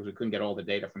answer because we couldn't get all the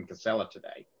data from Casella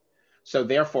today. So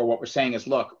therefore, what we're saying is,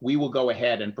 look, we will go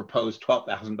ahead and propose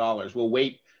 $12,000. We'll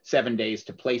wait 7 days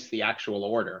to place the actual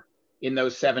order. In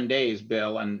those 7 days,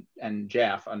 Bill and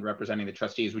Jeff, on representing the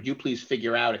trustees, would you please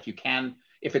figure out if you can,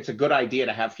 if it's a good idea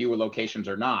to have fewer locations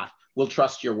or not? We'll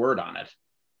trust your word on it.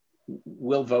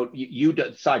 We'll vote. You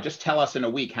decide. Just tell us in a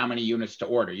week how many units to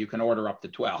order. You can order up to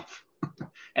 12.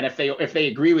 And if they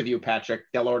agree with you, Patrick,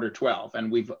 they'll order 12,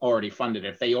 and we've already funded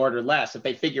it. If they order less, if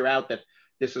they figure out that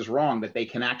this is wrong, that they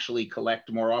can actually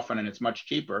collect more often and it's much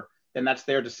cheaper, then that's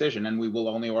their decision, and we will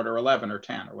only order 11 or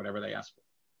 10 or whatever they ask for.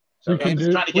 So we can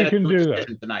do that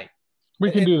tonight.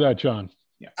 We can do that, John.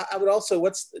 Yeah. I would also,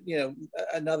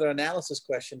 another analysis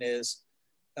question is,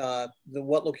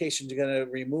 what locations you're going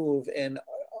to remove, and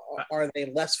are they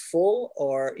less full,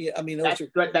 or I mean, that's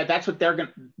what they're going.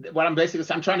 What I'm basically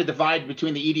saying, I'm trying to divide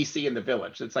between the EDC and the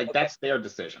village. It's like, okay, that's their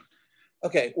decision.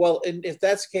 Okay, well, and if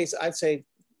that's the case, I'd say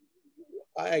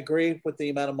I agree with the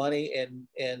amount of money,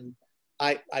 and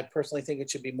I personally think it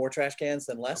should be more trash cans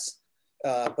than less.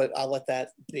 But I'll let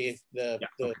that be the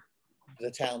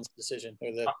town's decision,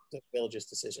 or the village's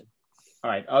decision.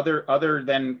 All right. Other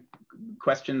than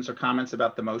questions or comments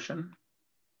about the motion?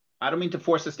 I don't mean to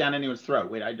force this down anyone's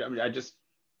throat. I just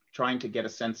trying to get a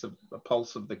sense of a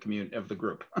pulse of the community, of the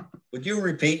group. Would you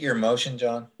repeat your motion,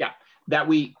 John? Yeah, that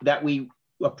we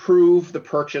approve the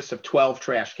purchase of 12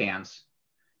 trash cans,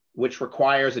 which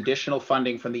requires additional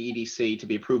funding from the EDC to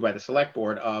be approved by the select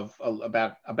board of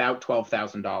about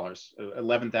 $12,000,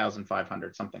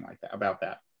 $11,500, something like that, about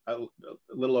that, a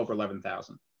little over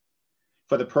 11,000,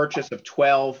 for the purchase of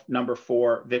 12 number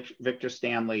 4 Victor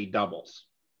Stanley doubles.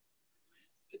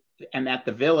 And that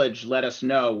the village let us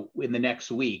know in the next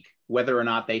week whether or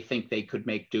not they think they could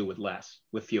make do with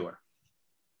fewer.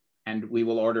 And we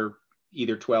will order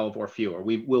either 12 or fewer.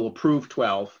 We will approve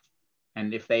 12.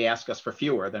 And if they ask us for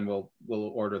fewer, then we'll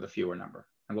order the fewer number,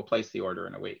 and we'll place the order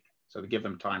in a week. So to give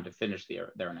them time to finish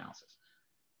their analysis.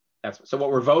 So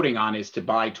what we're voting on is to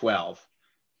buy 12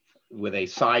 with a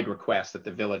side request that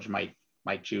the village might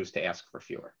choose to ask for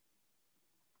fewer.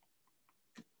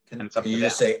 Can you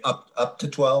just say up to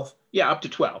 12? Yeah, up to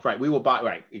 12, right. We will buy,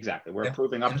 right, exactly. We're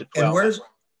approving up to 12.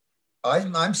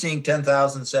 I'm seeing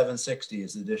 10,760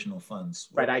 as additional funds.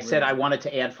 Right. I said I wanted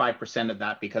to add 5% of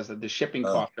that because of the shipping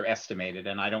costs are estimated,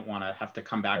 and I don't want to have to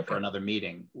come back for another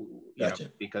meeting,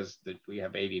 because we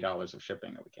have $80 of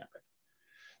shipping that we can't pay.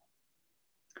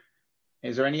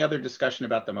 Is there any other discussion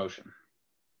about the motion?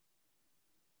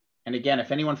 And again,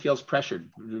 if anyone feels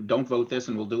pressured, don't vote this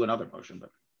and we'll do another motion.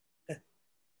 But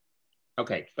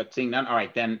okay, but seeing none, all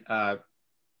right, then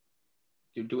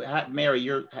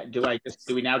Mary, do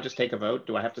we now just take a vote?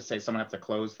 Do I have to say someone have to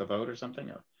close the vote or something?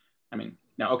 Or, I mean,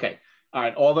 no, okay. All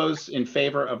right, all those in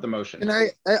favor of the motion. And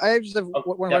I just have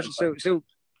one question. So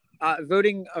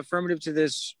voting affirmative to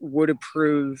this would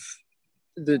approve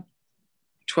the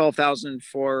 12,000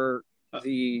 for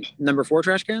the number 4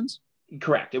 trash cans?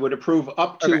 Correct. It would approve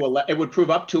up to it would approve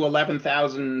up to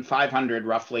 11,500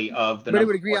 roughly of the. But it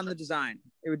would agree on the design.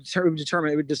 It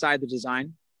would decide the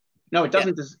design. No, it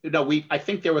doesn't. Yeah. No, I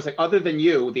think there was other than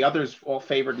you, the others all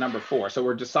favored number 4. So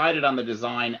we're decided on the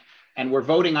design, and we're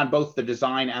voting on both the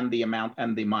design and the amount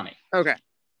and the money. Okay.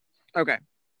 Okay.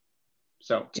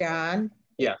 So John.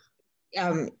 Yeah.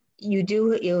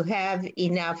 You have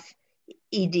enough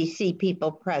EDC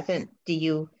people present. Do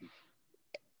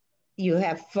you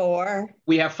have 4?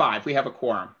 We have 5. We have a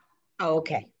quorum. Oh,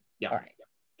 okay. Yeah. All right.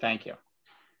 Thank you.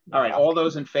 All right. All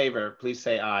those in favor, please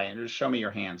say aye, and just show me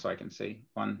your hand so I can see.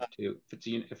 1, 2.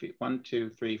 If 1, 2,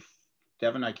 3.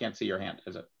 Devin, I can't see your hand.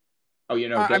 Is it? Oh, you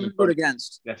know. I'm going to vote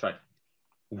against. That's right.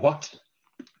 What?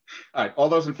 All right. All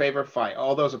those in favor, fine.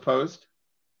 All those opposed?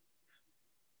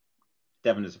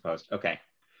 Devin is opposed. Okay.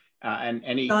 And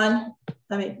any. John,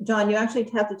 you actually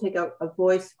have to take a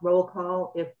voice roll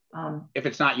call if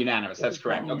it's not unanimous. That's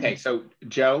correct. Okay. So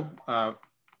Joe.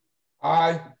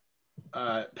 Aye.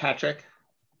 Patrick.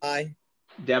 Aye.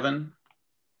 Devin.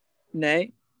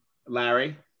 Nay.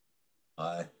 Larry.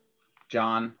 Aye.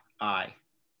 John. Aye.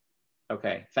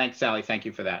 Okay. Thanks, Sally. Thank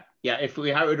you for that. Yeah. If we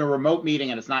have a remote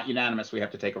meeting and it's not unanimous, we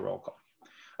have to take a roll call.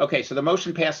 Okay. So the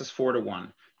motion passes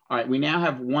 4-1. All right. We now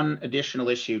have one additional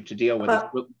issue to deal with.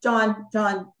 John,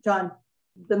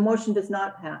 the motion does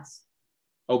not pass.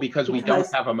 Oh, because we don't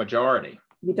have a majority.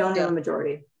 You don't have a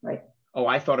majority, right? Oh,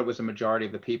 I thought it was a majority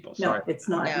of the people. Sorry. No, it's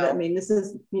not. No. I mean, this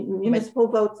is municipal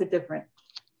votes are different.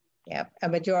 Yeah, a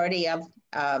majority of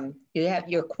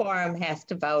your quorum has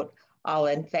to vote all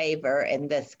in favor in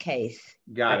this case.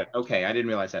 Got it. Okay, I didn't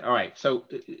realize that. All right, so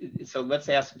let's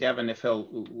ask Devin if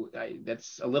he'll.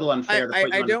 That's a little unfair.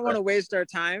 I don't want to waste our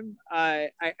time.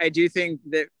 I do think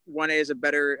that 1A is a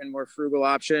better and more frugal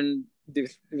option.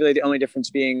 Really, the only difference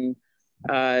being.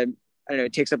 I don't know,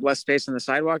 it takes up less space on the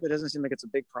sidewalk. That doesn't seem like it's a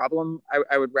big problem.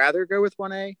 I would rather go with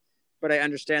 1A, but I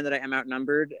understand that I am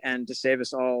outnumbered, and to save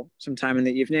us all some time in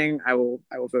the evening, I will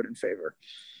vote in favor.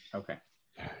 Okay.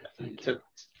 So,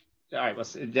 all right,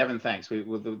 Devin, thanks.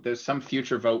 There's some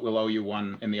future vote we'll owe you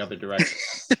one in the other direction.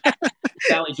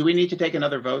 Sally, do we need to take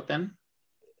another vote then?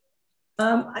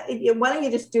 Why don't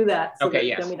you just do that? So okay,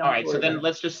 yes. All right, so then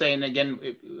let's just say, and again,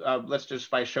 let's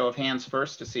just by show of hands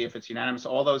first to see if it's unanimous.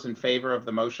 All those in favor of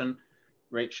the motion,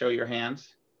 show your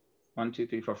hands. 1, 2,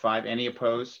 3, 4, 5. Any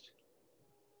opposed?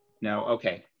 No.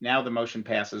 Okay. Now the motion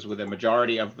passes with a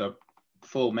majority of the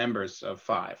full members of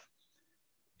 5.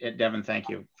 Devin, thank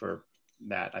you for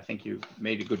that. I think you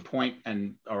made a good point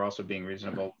and are also being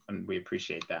reasonable, and we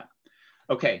appreciate that.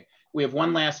 Okay. We have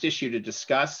one last issue to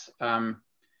discuss,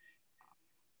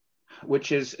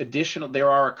 which is additional. There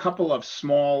are a couple of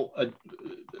small,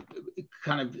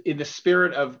 kind of in the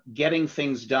spirit of getting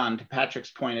things done. To Patrick's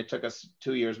point, it took us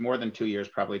 2 years, more than 2 years,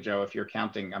 probably, Joe, if you're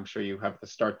counting. I'm sure you have the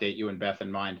start date, you and Beth,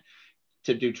 in mind,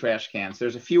 to do trash cans.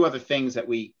 There's a few other things that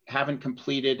we haven't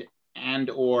completed and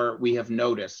or we have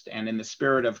noticed. And in the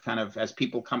spirit of kind of, as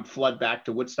people flood back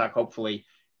to Woodstock, hopefully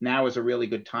now is a really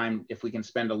good time if we can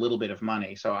spend a little bit of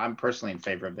money. So I'm personally in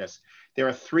favor of this. There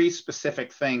are 3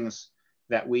 specific things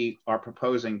that we are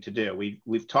proposing to do.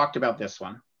 We've talked about this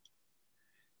one.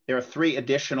 There are 3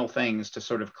 additional things to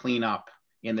sort of clean up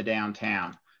in the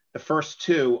downtown. The first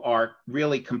 2 are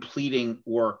really completing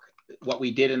work. What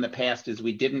we did in the past is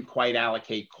we didn't quite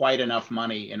allocate quite enough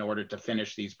money in order to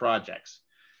finish these projects.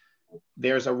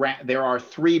 There are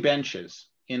 3 benches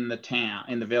in the town,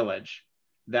 in the village,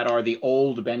 that are the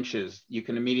old benches. You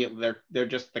can immediately, they're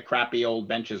just the crappy old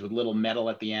benches with little metal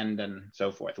at the end and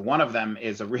so forth. One of them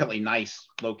is a really nice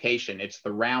location. It's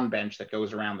the round bench that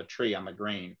goes around the tree on the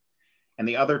green. And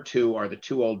the other 2 are the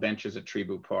 2 old benches at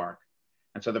Treeboo Park.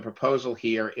 And so the proposal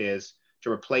here is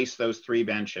to replace those 3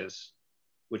 benches,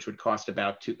 which would cost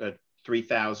about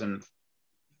 $3,300.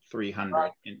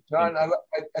 John,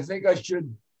 I think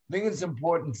it's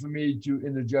important for me to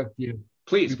interject here.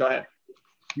 Please, go ahead.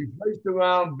 We placed the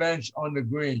round bench on the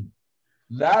green.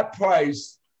 That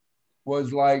price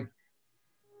was like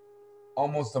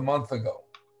almost a month ago.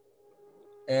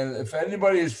 And if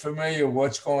anybody is familiar with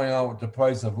what's going on with the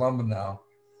price of lumber now,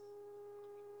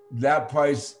 that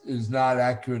price is not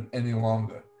accurate any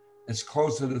longer. It's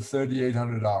closer to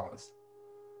 $3,800.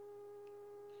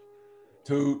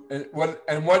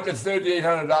 What the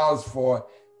 $3,800 for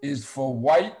is for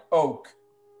white oak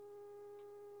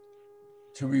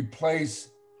to replace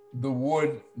the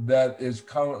wood that is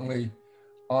currently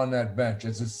on that bench.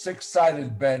 It's a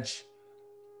 6-sided bench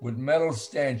with metal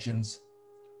stanchions.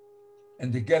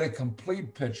 And to get a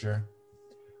complete picture,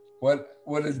 what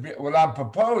I'm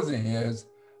proposing is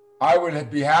I would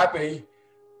be happy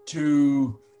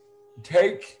to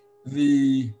take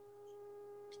the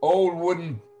old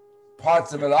wooden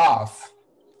parts of it off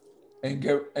and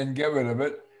get rid of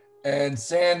it, and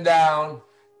sand down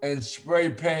and spray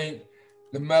paint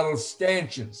the metal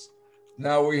stanchions.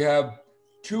 Now we have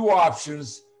 2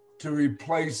 options to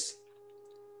replace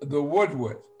the wood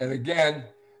with. And again,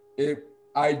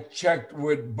 I checked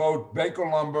with both Baker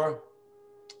Lumber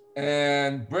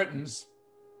and Britain's,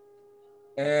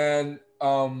 and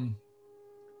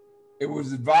it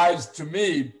was advised to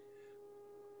me,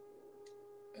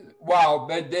 well,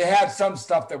 they had some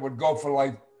stuff that would go for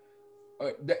like,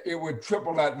 it would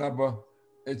triple that number.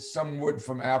 It's some wood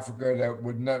from Africa that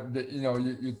would never,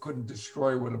 you couldn't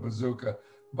destroy with a bazooka.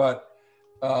 But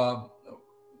the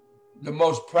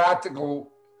most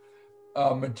practical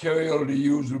material to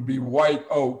use would be white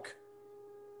oak,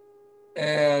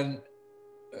 and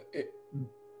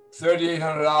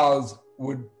 $3,800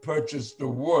 would purchase the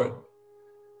wood.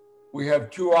 We have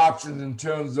 2 options in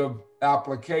terms of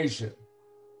application.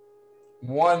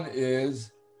 One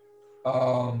is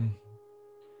Alex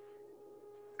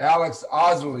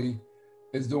Osley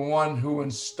is the one who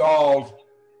installed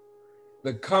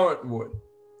the current wood,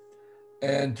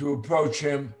 and to approach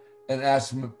him and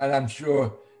ask him, and I'm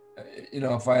sure,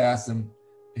 if I ask him,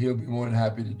 he'll be more than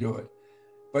happy to do it.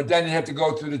 But then you have to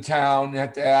go through the town, you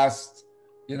have to ask,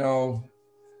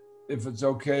 if it's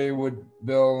okay with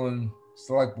Bill and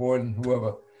select board and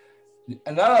whoever.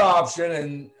 Another option,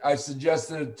 and I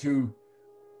suggested it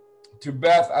to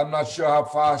Beth, I'm not sure how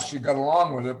fast she got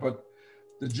along with it, but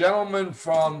the gentleman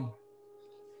from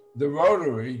the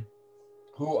Rotary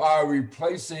who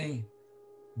replaced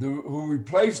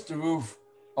the roof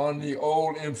on the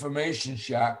old information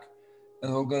shack,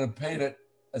 and they're going to paint it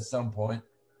at some point,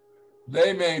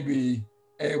 they may be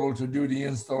able to do the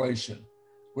installation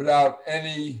without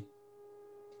any,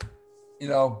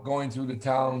 going through the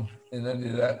town and any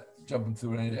of that, jumping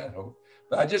through any of that hope.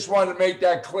 But I just wanted to make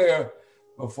that clear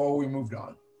before we moved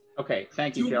on. Okay,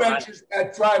 thank you, 2 Joe. benches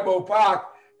at Tribal Park,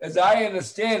 as I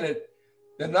understand it,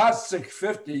 they're not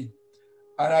 $650,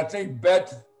 and I think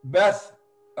Beth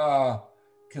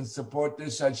can support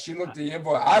this. And she looked at the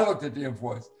invoice. I looked at the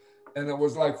invoice, and it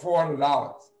was like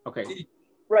 $400. Okay.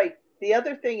 Right. The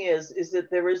other thing is that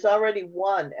there is already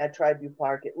one at Tribune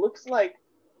Park. It looks like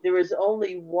there is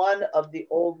only one of the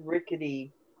old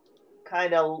rickety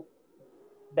kind of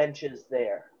benches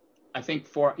there. I think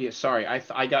sorry,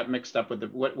 I got mixed up with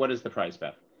what is the price,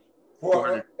 Beth?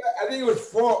 I think it was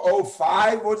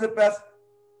 $405, was it, Beth?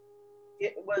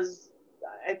 It was,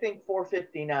 I think,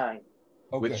 $459.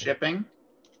 Okay. With shipping?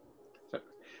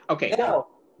 Okay. No,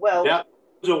 well. That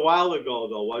was a while ago,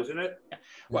 though, wasn't it?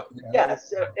 Well,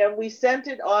 yes, and we sent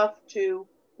it off to,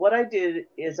 what I did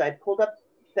is I pulled up,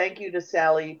 thank you to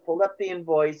Sally, pulled up the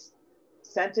invoice,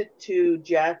 sent it to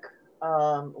Jack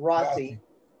Rossi,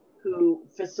 who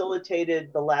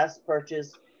facilitated the last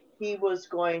purchase. He was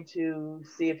going to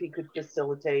see if he could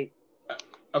facilitate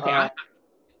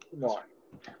more.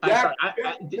 Jack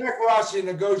Rossi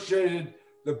negotiated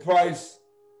the price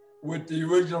with the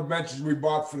original benches we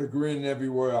bought for the green and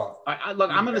everywhere else.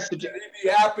 Look, I'm going to suggest he'd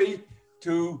be happy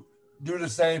to do the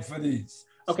same for these.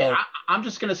 Okay, So, I'm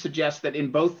just going to suggest that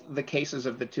in both the cases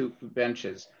of the 2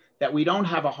 benches, that we don't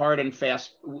have a hard and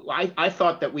fast. I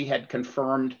thought that we had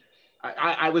confirmed.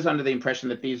 I was under the impression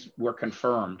that these were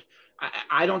confirmed.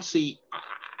 I don't see.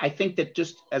 I think that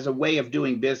just as a way of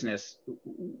doing business,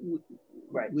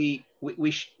 right. We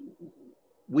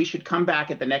should come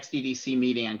back at the next EDC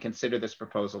meeting and consider this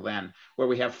proposal then, where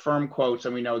we have firm quotes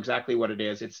and we know exactly what it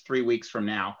is. It's 3 weeks from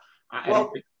now.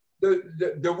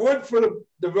 The wood for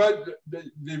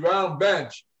the round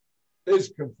bench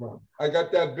is confirmed. I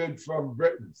got that bid from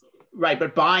Britain. Right,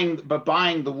 but buying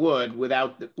the wood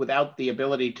without the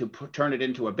ability to turn it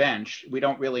into a bench, we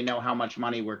don't really know how much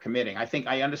money we're committing.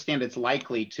 I understand it's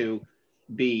likely to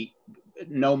be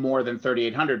no more than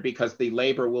 $3,800 because the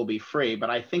labor will be free. But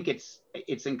I think it's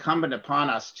incumbent upon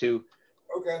us to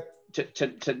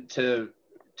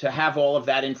have all of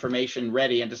that information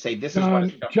ready and to say this is what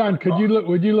it's going John, to cost.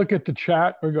 would you look at the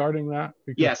chat regarding that?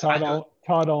 Because Yes,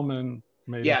 Todd Ullman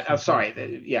made yeah, I'm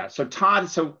sorry. Yeah, so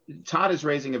Todd is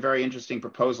raising a very interesting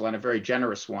proposal and a very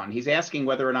generous one. He's asking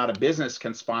whether or not a business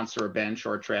can sponsor a bench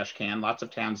or a trash can. Lots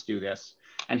of towns do this.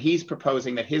 And he's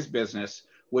proposing that his business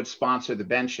would sponsor the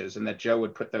benches and that Joe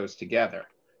would put those together,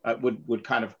 would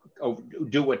kind of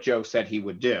do what Joe said he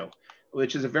would do,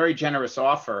 which is a very generous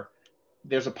offer.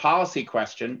 There's a policy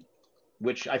question,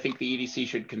 which I think the EDC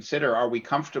should consider. Are we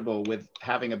comfortable with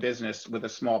having a business with a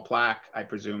small plaque, I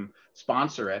presume,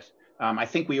 sponsor it? I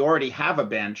think we already have a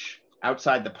bench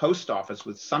outside the post office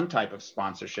with some type of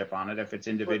sponsorship on it, if it's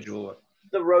individual.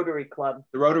 The Rotary Club.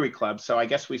 The Rotary Club. So I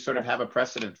guess we sort of have a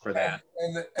precedent for that.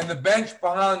 And the bench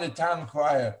behind the town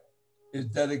crier is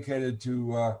dedicated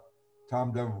to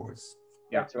Tom Devois.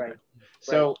 Yeah, that's right.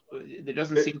 So there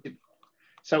doesn't seem to.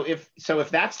 So if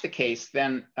that's the case,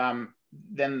 then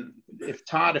if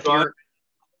Todd,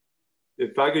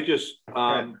 if I could just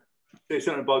say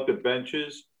something about the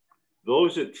benches,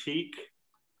 those are teak,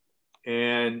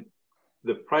 and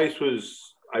the price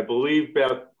was, I believe,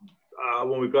 back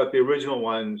when we got the original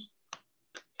ones,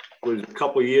 was a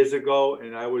couple of years ago,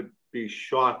 and I would be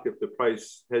shocked if the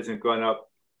price hasn't gone up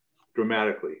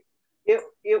dramatically.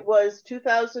 It was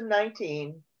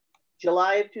 2019,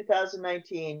 July of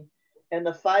 2019, and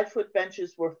the 5-foot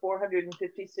benches were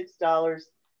 $456,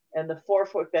 and the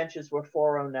 4-foot benches were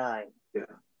 $409. Yeah.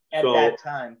 At that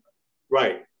time.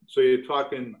 Right. So you're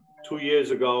talking 2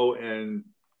 years ago, and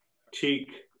teak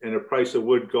and the price of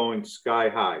wood going sky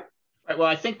high. Right. Well,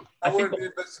 I wouldn't be a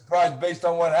bit surprised based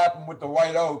on what happened with the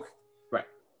white oak. Right.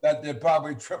 That they're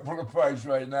probably triple the price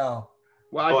right now.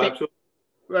 Well, I think. Absolutely.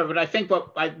 But I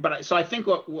think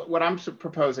what I'm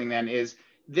proposing then is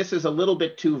this is a little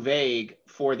bit too vague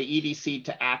for the EDC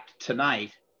to act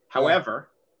tonight. However,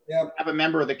 have a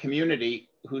member of the community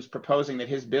who's proposing that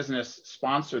his business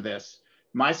sponsor this.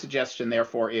 My suggestion,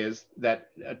 therefore, is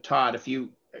that Todd, if you,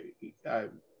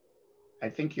 I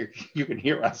think you can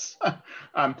hear us,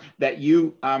 that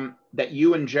you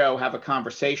and Joe have a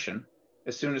conversation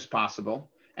as soon as possible.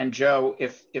 And Joe,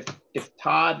 if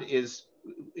Todd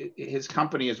his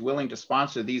company is willing to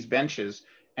sponsor these benches,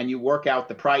 and you work out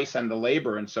the price and the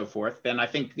labor and so forth, then I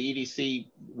think the EDC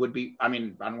would be, I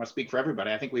mean, I don't want to speak for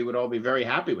everybody. I think we would all be very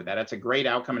happy with that. That's a great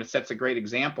outcome, and it sets a great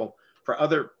example for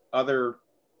other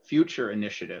future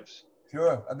initiatives.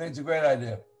 Sure, I think it's a great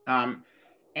idea. And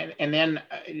then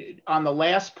on the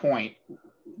last point,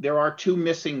 there are 2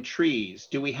 missing trees.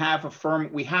 Do we have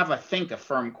I think a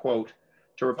firm quote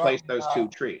to replace those 2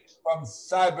 trees? From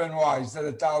Cy Benoit, he said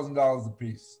 $1,000 a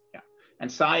piece. Yeah,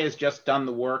 and Cy has just done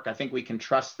the work. I think we can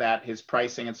trust that, his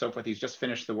pricing and so forth. He's just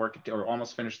finished the work, or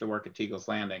almost finished the work at Teagle's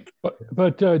Landing.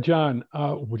 But John,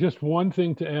 just one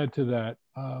thing to add to that.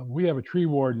 We have a tree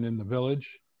warden in the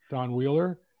village, Don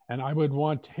Wheeler, and I would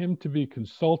want him to be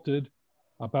consulted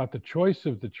about the choice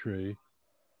of the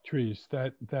trees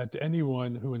that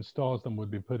anyone who installs them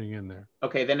would be putting in there.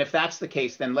 Okay, then if that's the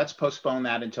case, then let's postpone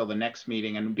that until the next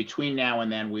meeting, and between now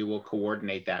and then we will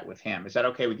coordinate that with him. Is that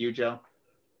okay with you, Joe?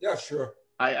 Yeah, sure.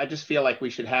 I just feel like we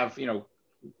should have,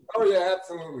 oh yeah,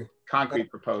 absolutely,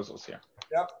 concrete proposals here.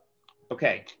 Yep.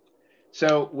 Okay,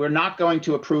 so we're not going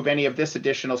to approve any of this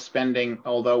additional spending,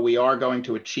 although we are going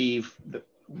to achieve,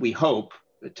 we hope,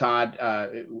 Todd,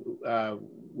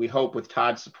 we hope with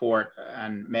Todd's support,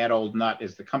 and Mad Old Nut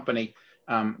is the company,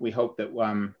 we hope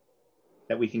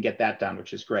that we can get that done,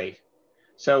 which is great.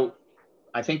 So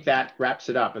I think that wraps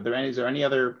it up. Is there any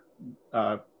other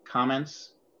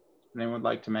comments anyone would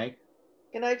like to make?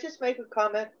 Can I just make a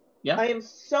comment? Yeah. I am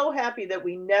so happy that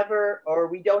we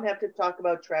don't have to talk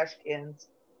about trash cans.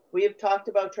 We have talked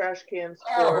about trash cans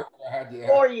for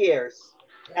 4 years,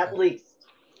 at least.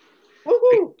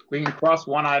 Woohoo! We can cross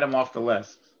one item off the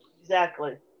list.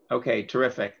 Exactly. Okay,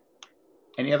 terrific.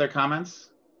 Any other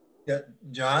comments? Yeah,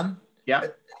 John? Yeah.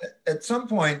 At some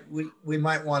point, we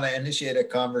might want to initiate a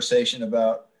conversation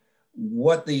about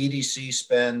what the EDC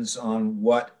spends on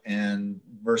what and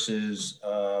versus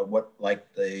what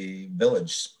like the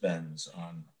village spends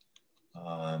on.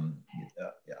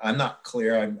 I'm not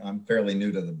clear. I'm fairly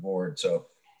new to the board,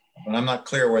 but I'm not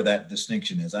clear where that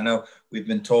distinction is. I know we've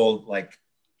been told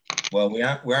well, we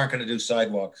aren't going to do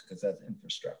sidewalks because that's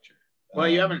infrastructure. Well,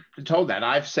 you haven't been told that.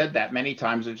 I've said that many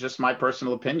times. It's just my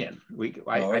personal opinion.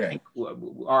 I think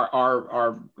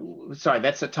sorry,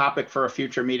 that's a topic for a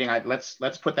future meeting.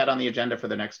 Let's put that on the agenda for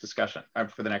the next discussion,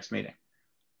 for the next meeting.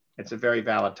 It's a very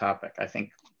valid topic, I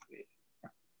think.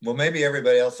 Well, maybe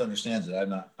everybody else understands it.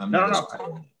 No.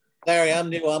 Larry, I'm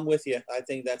new. I'm with you. I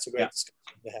think that's a great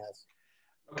discussion to have.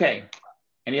 Okay.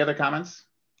 Any other comments?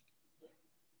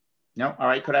 No. All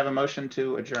right. Could I have a motion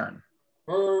to adjourn?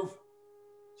 Move.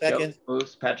 Second. Joe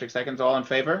moves. Patrick seconds. All in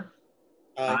favor?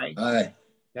 Aye. Aye.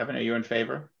 Kevin, are you in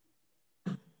favor?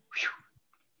 Whew.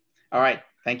 All right.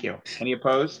 Thank you. Any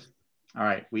opposed? All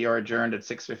right. We are adjourned at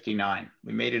 6:59.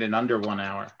 We made it in under 1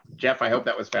 hour. Jeff, I hope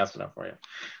that was fast enough for you.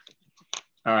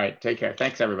 All right. Take care.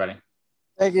 Thanks, everybody.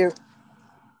 Thank you.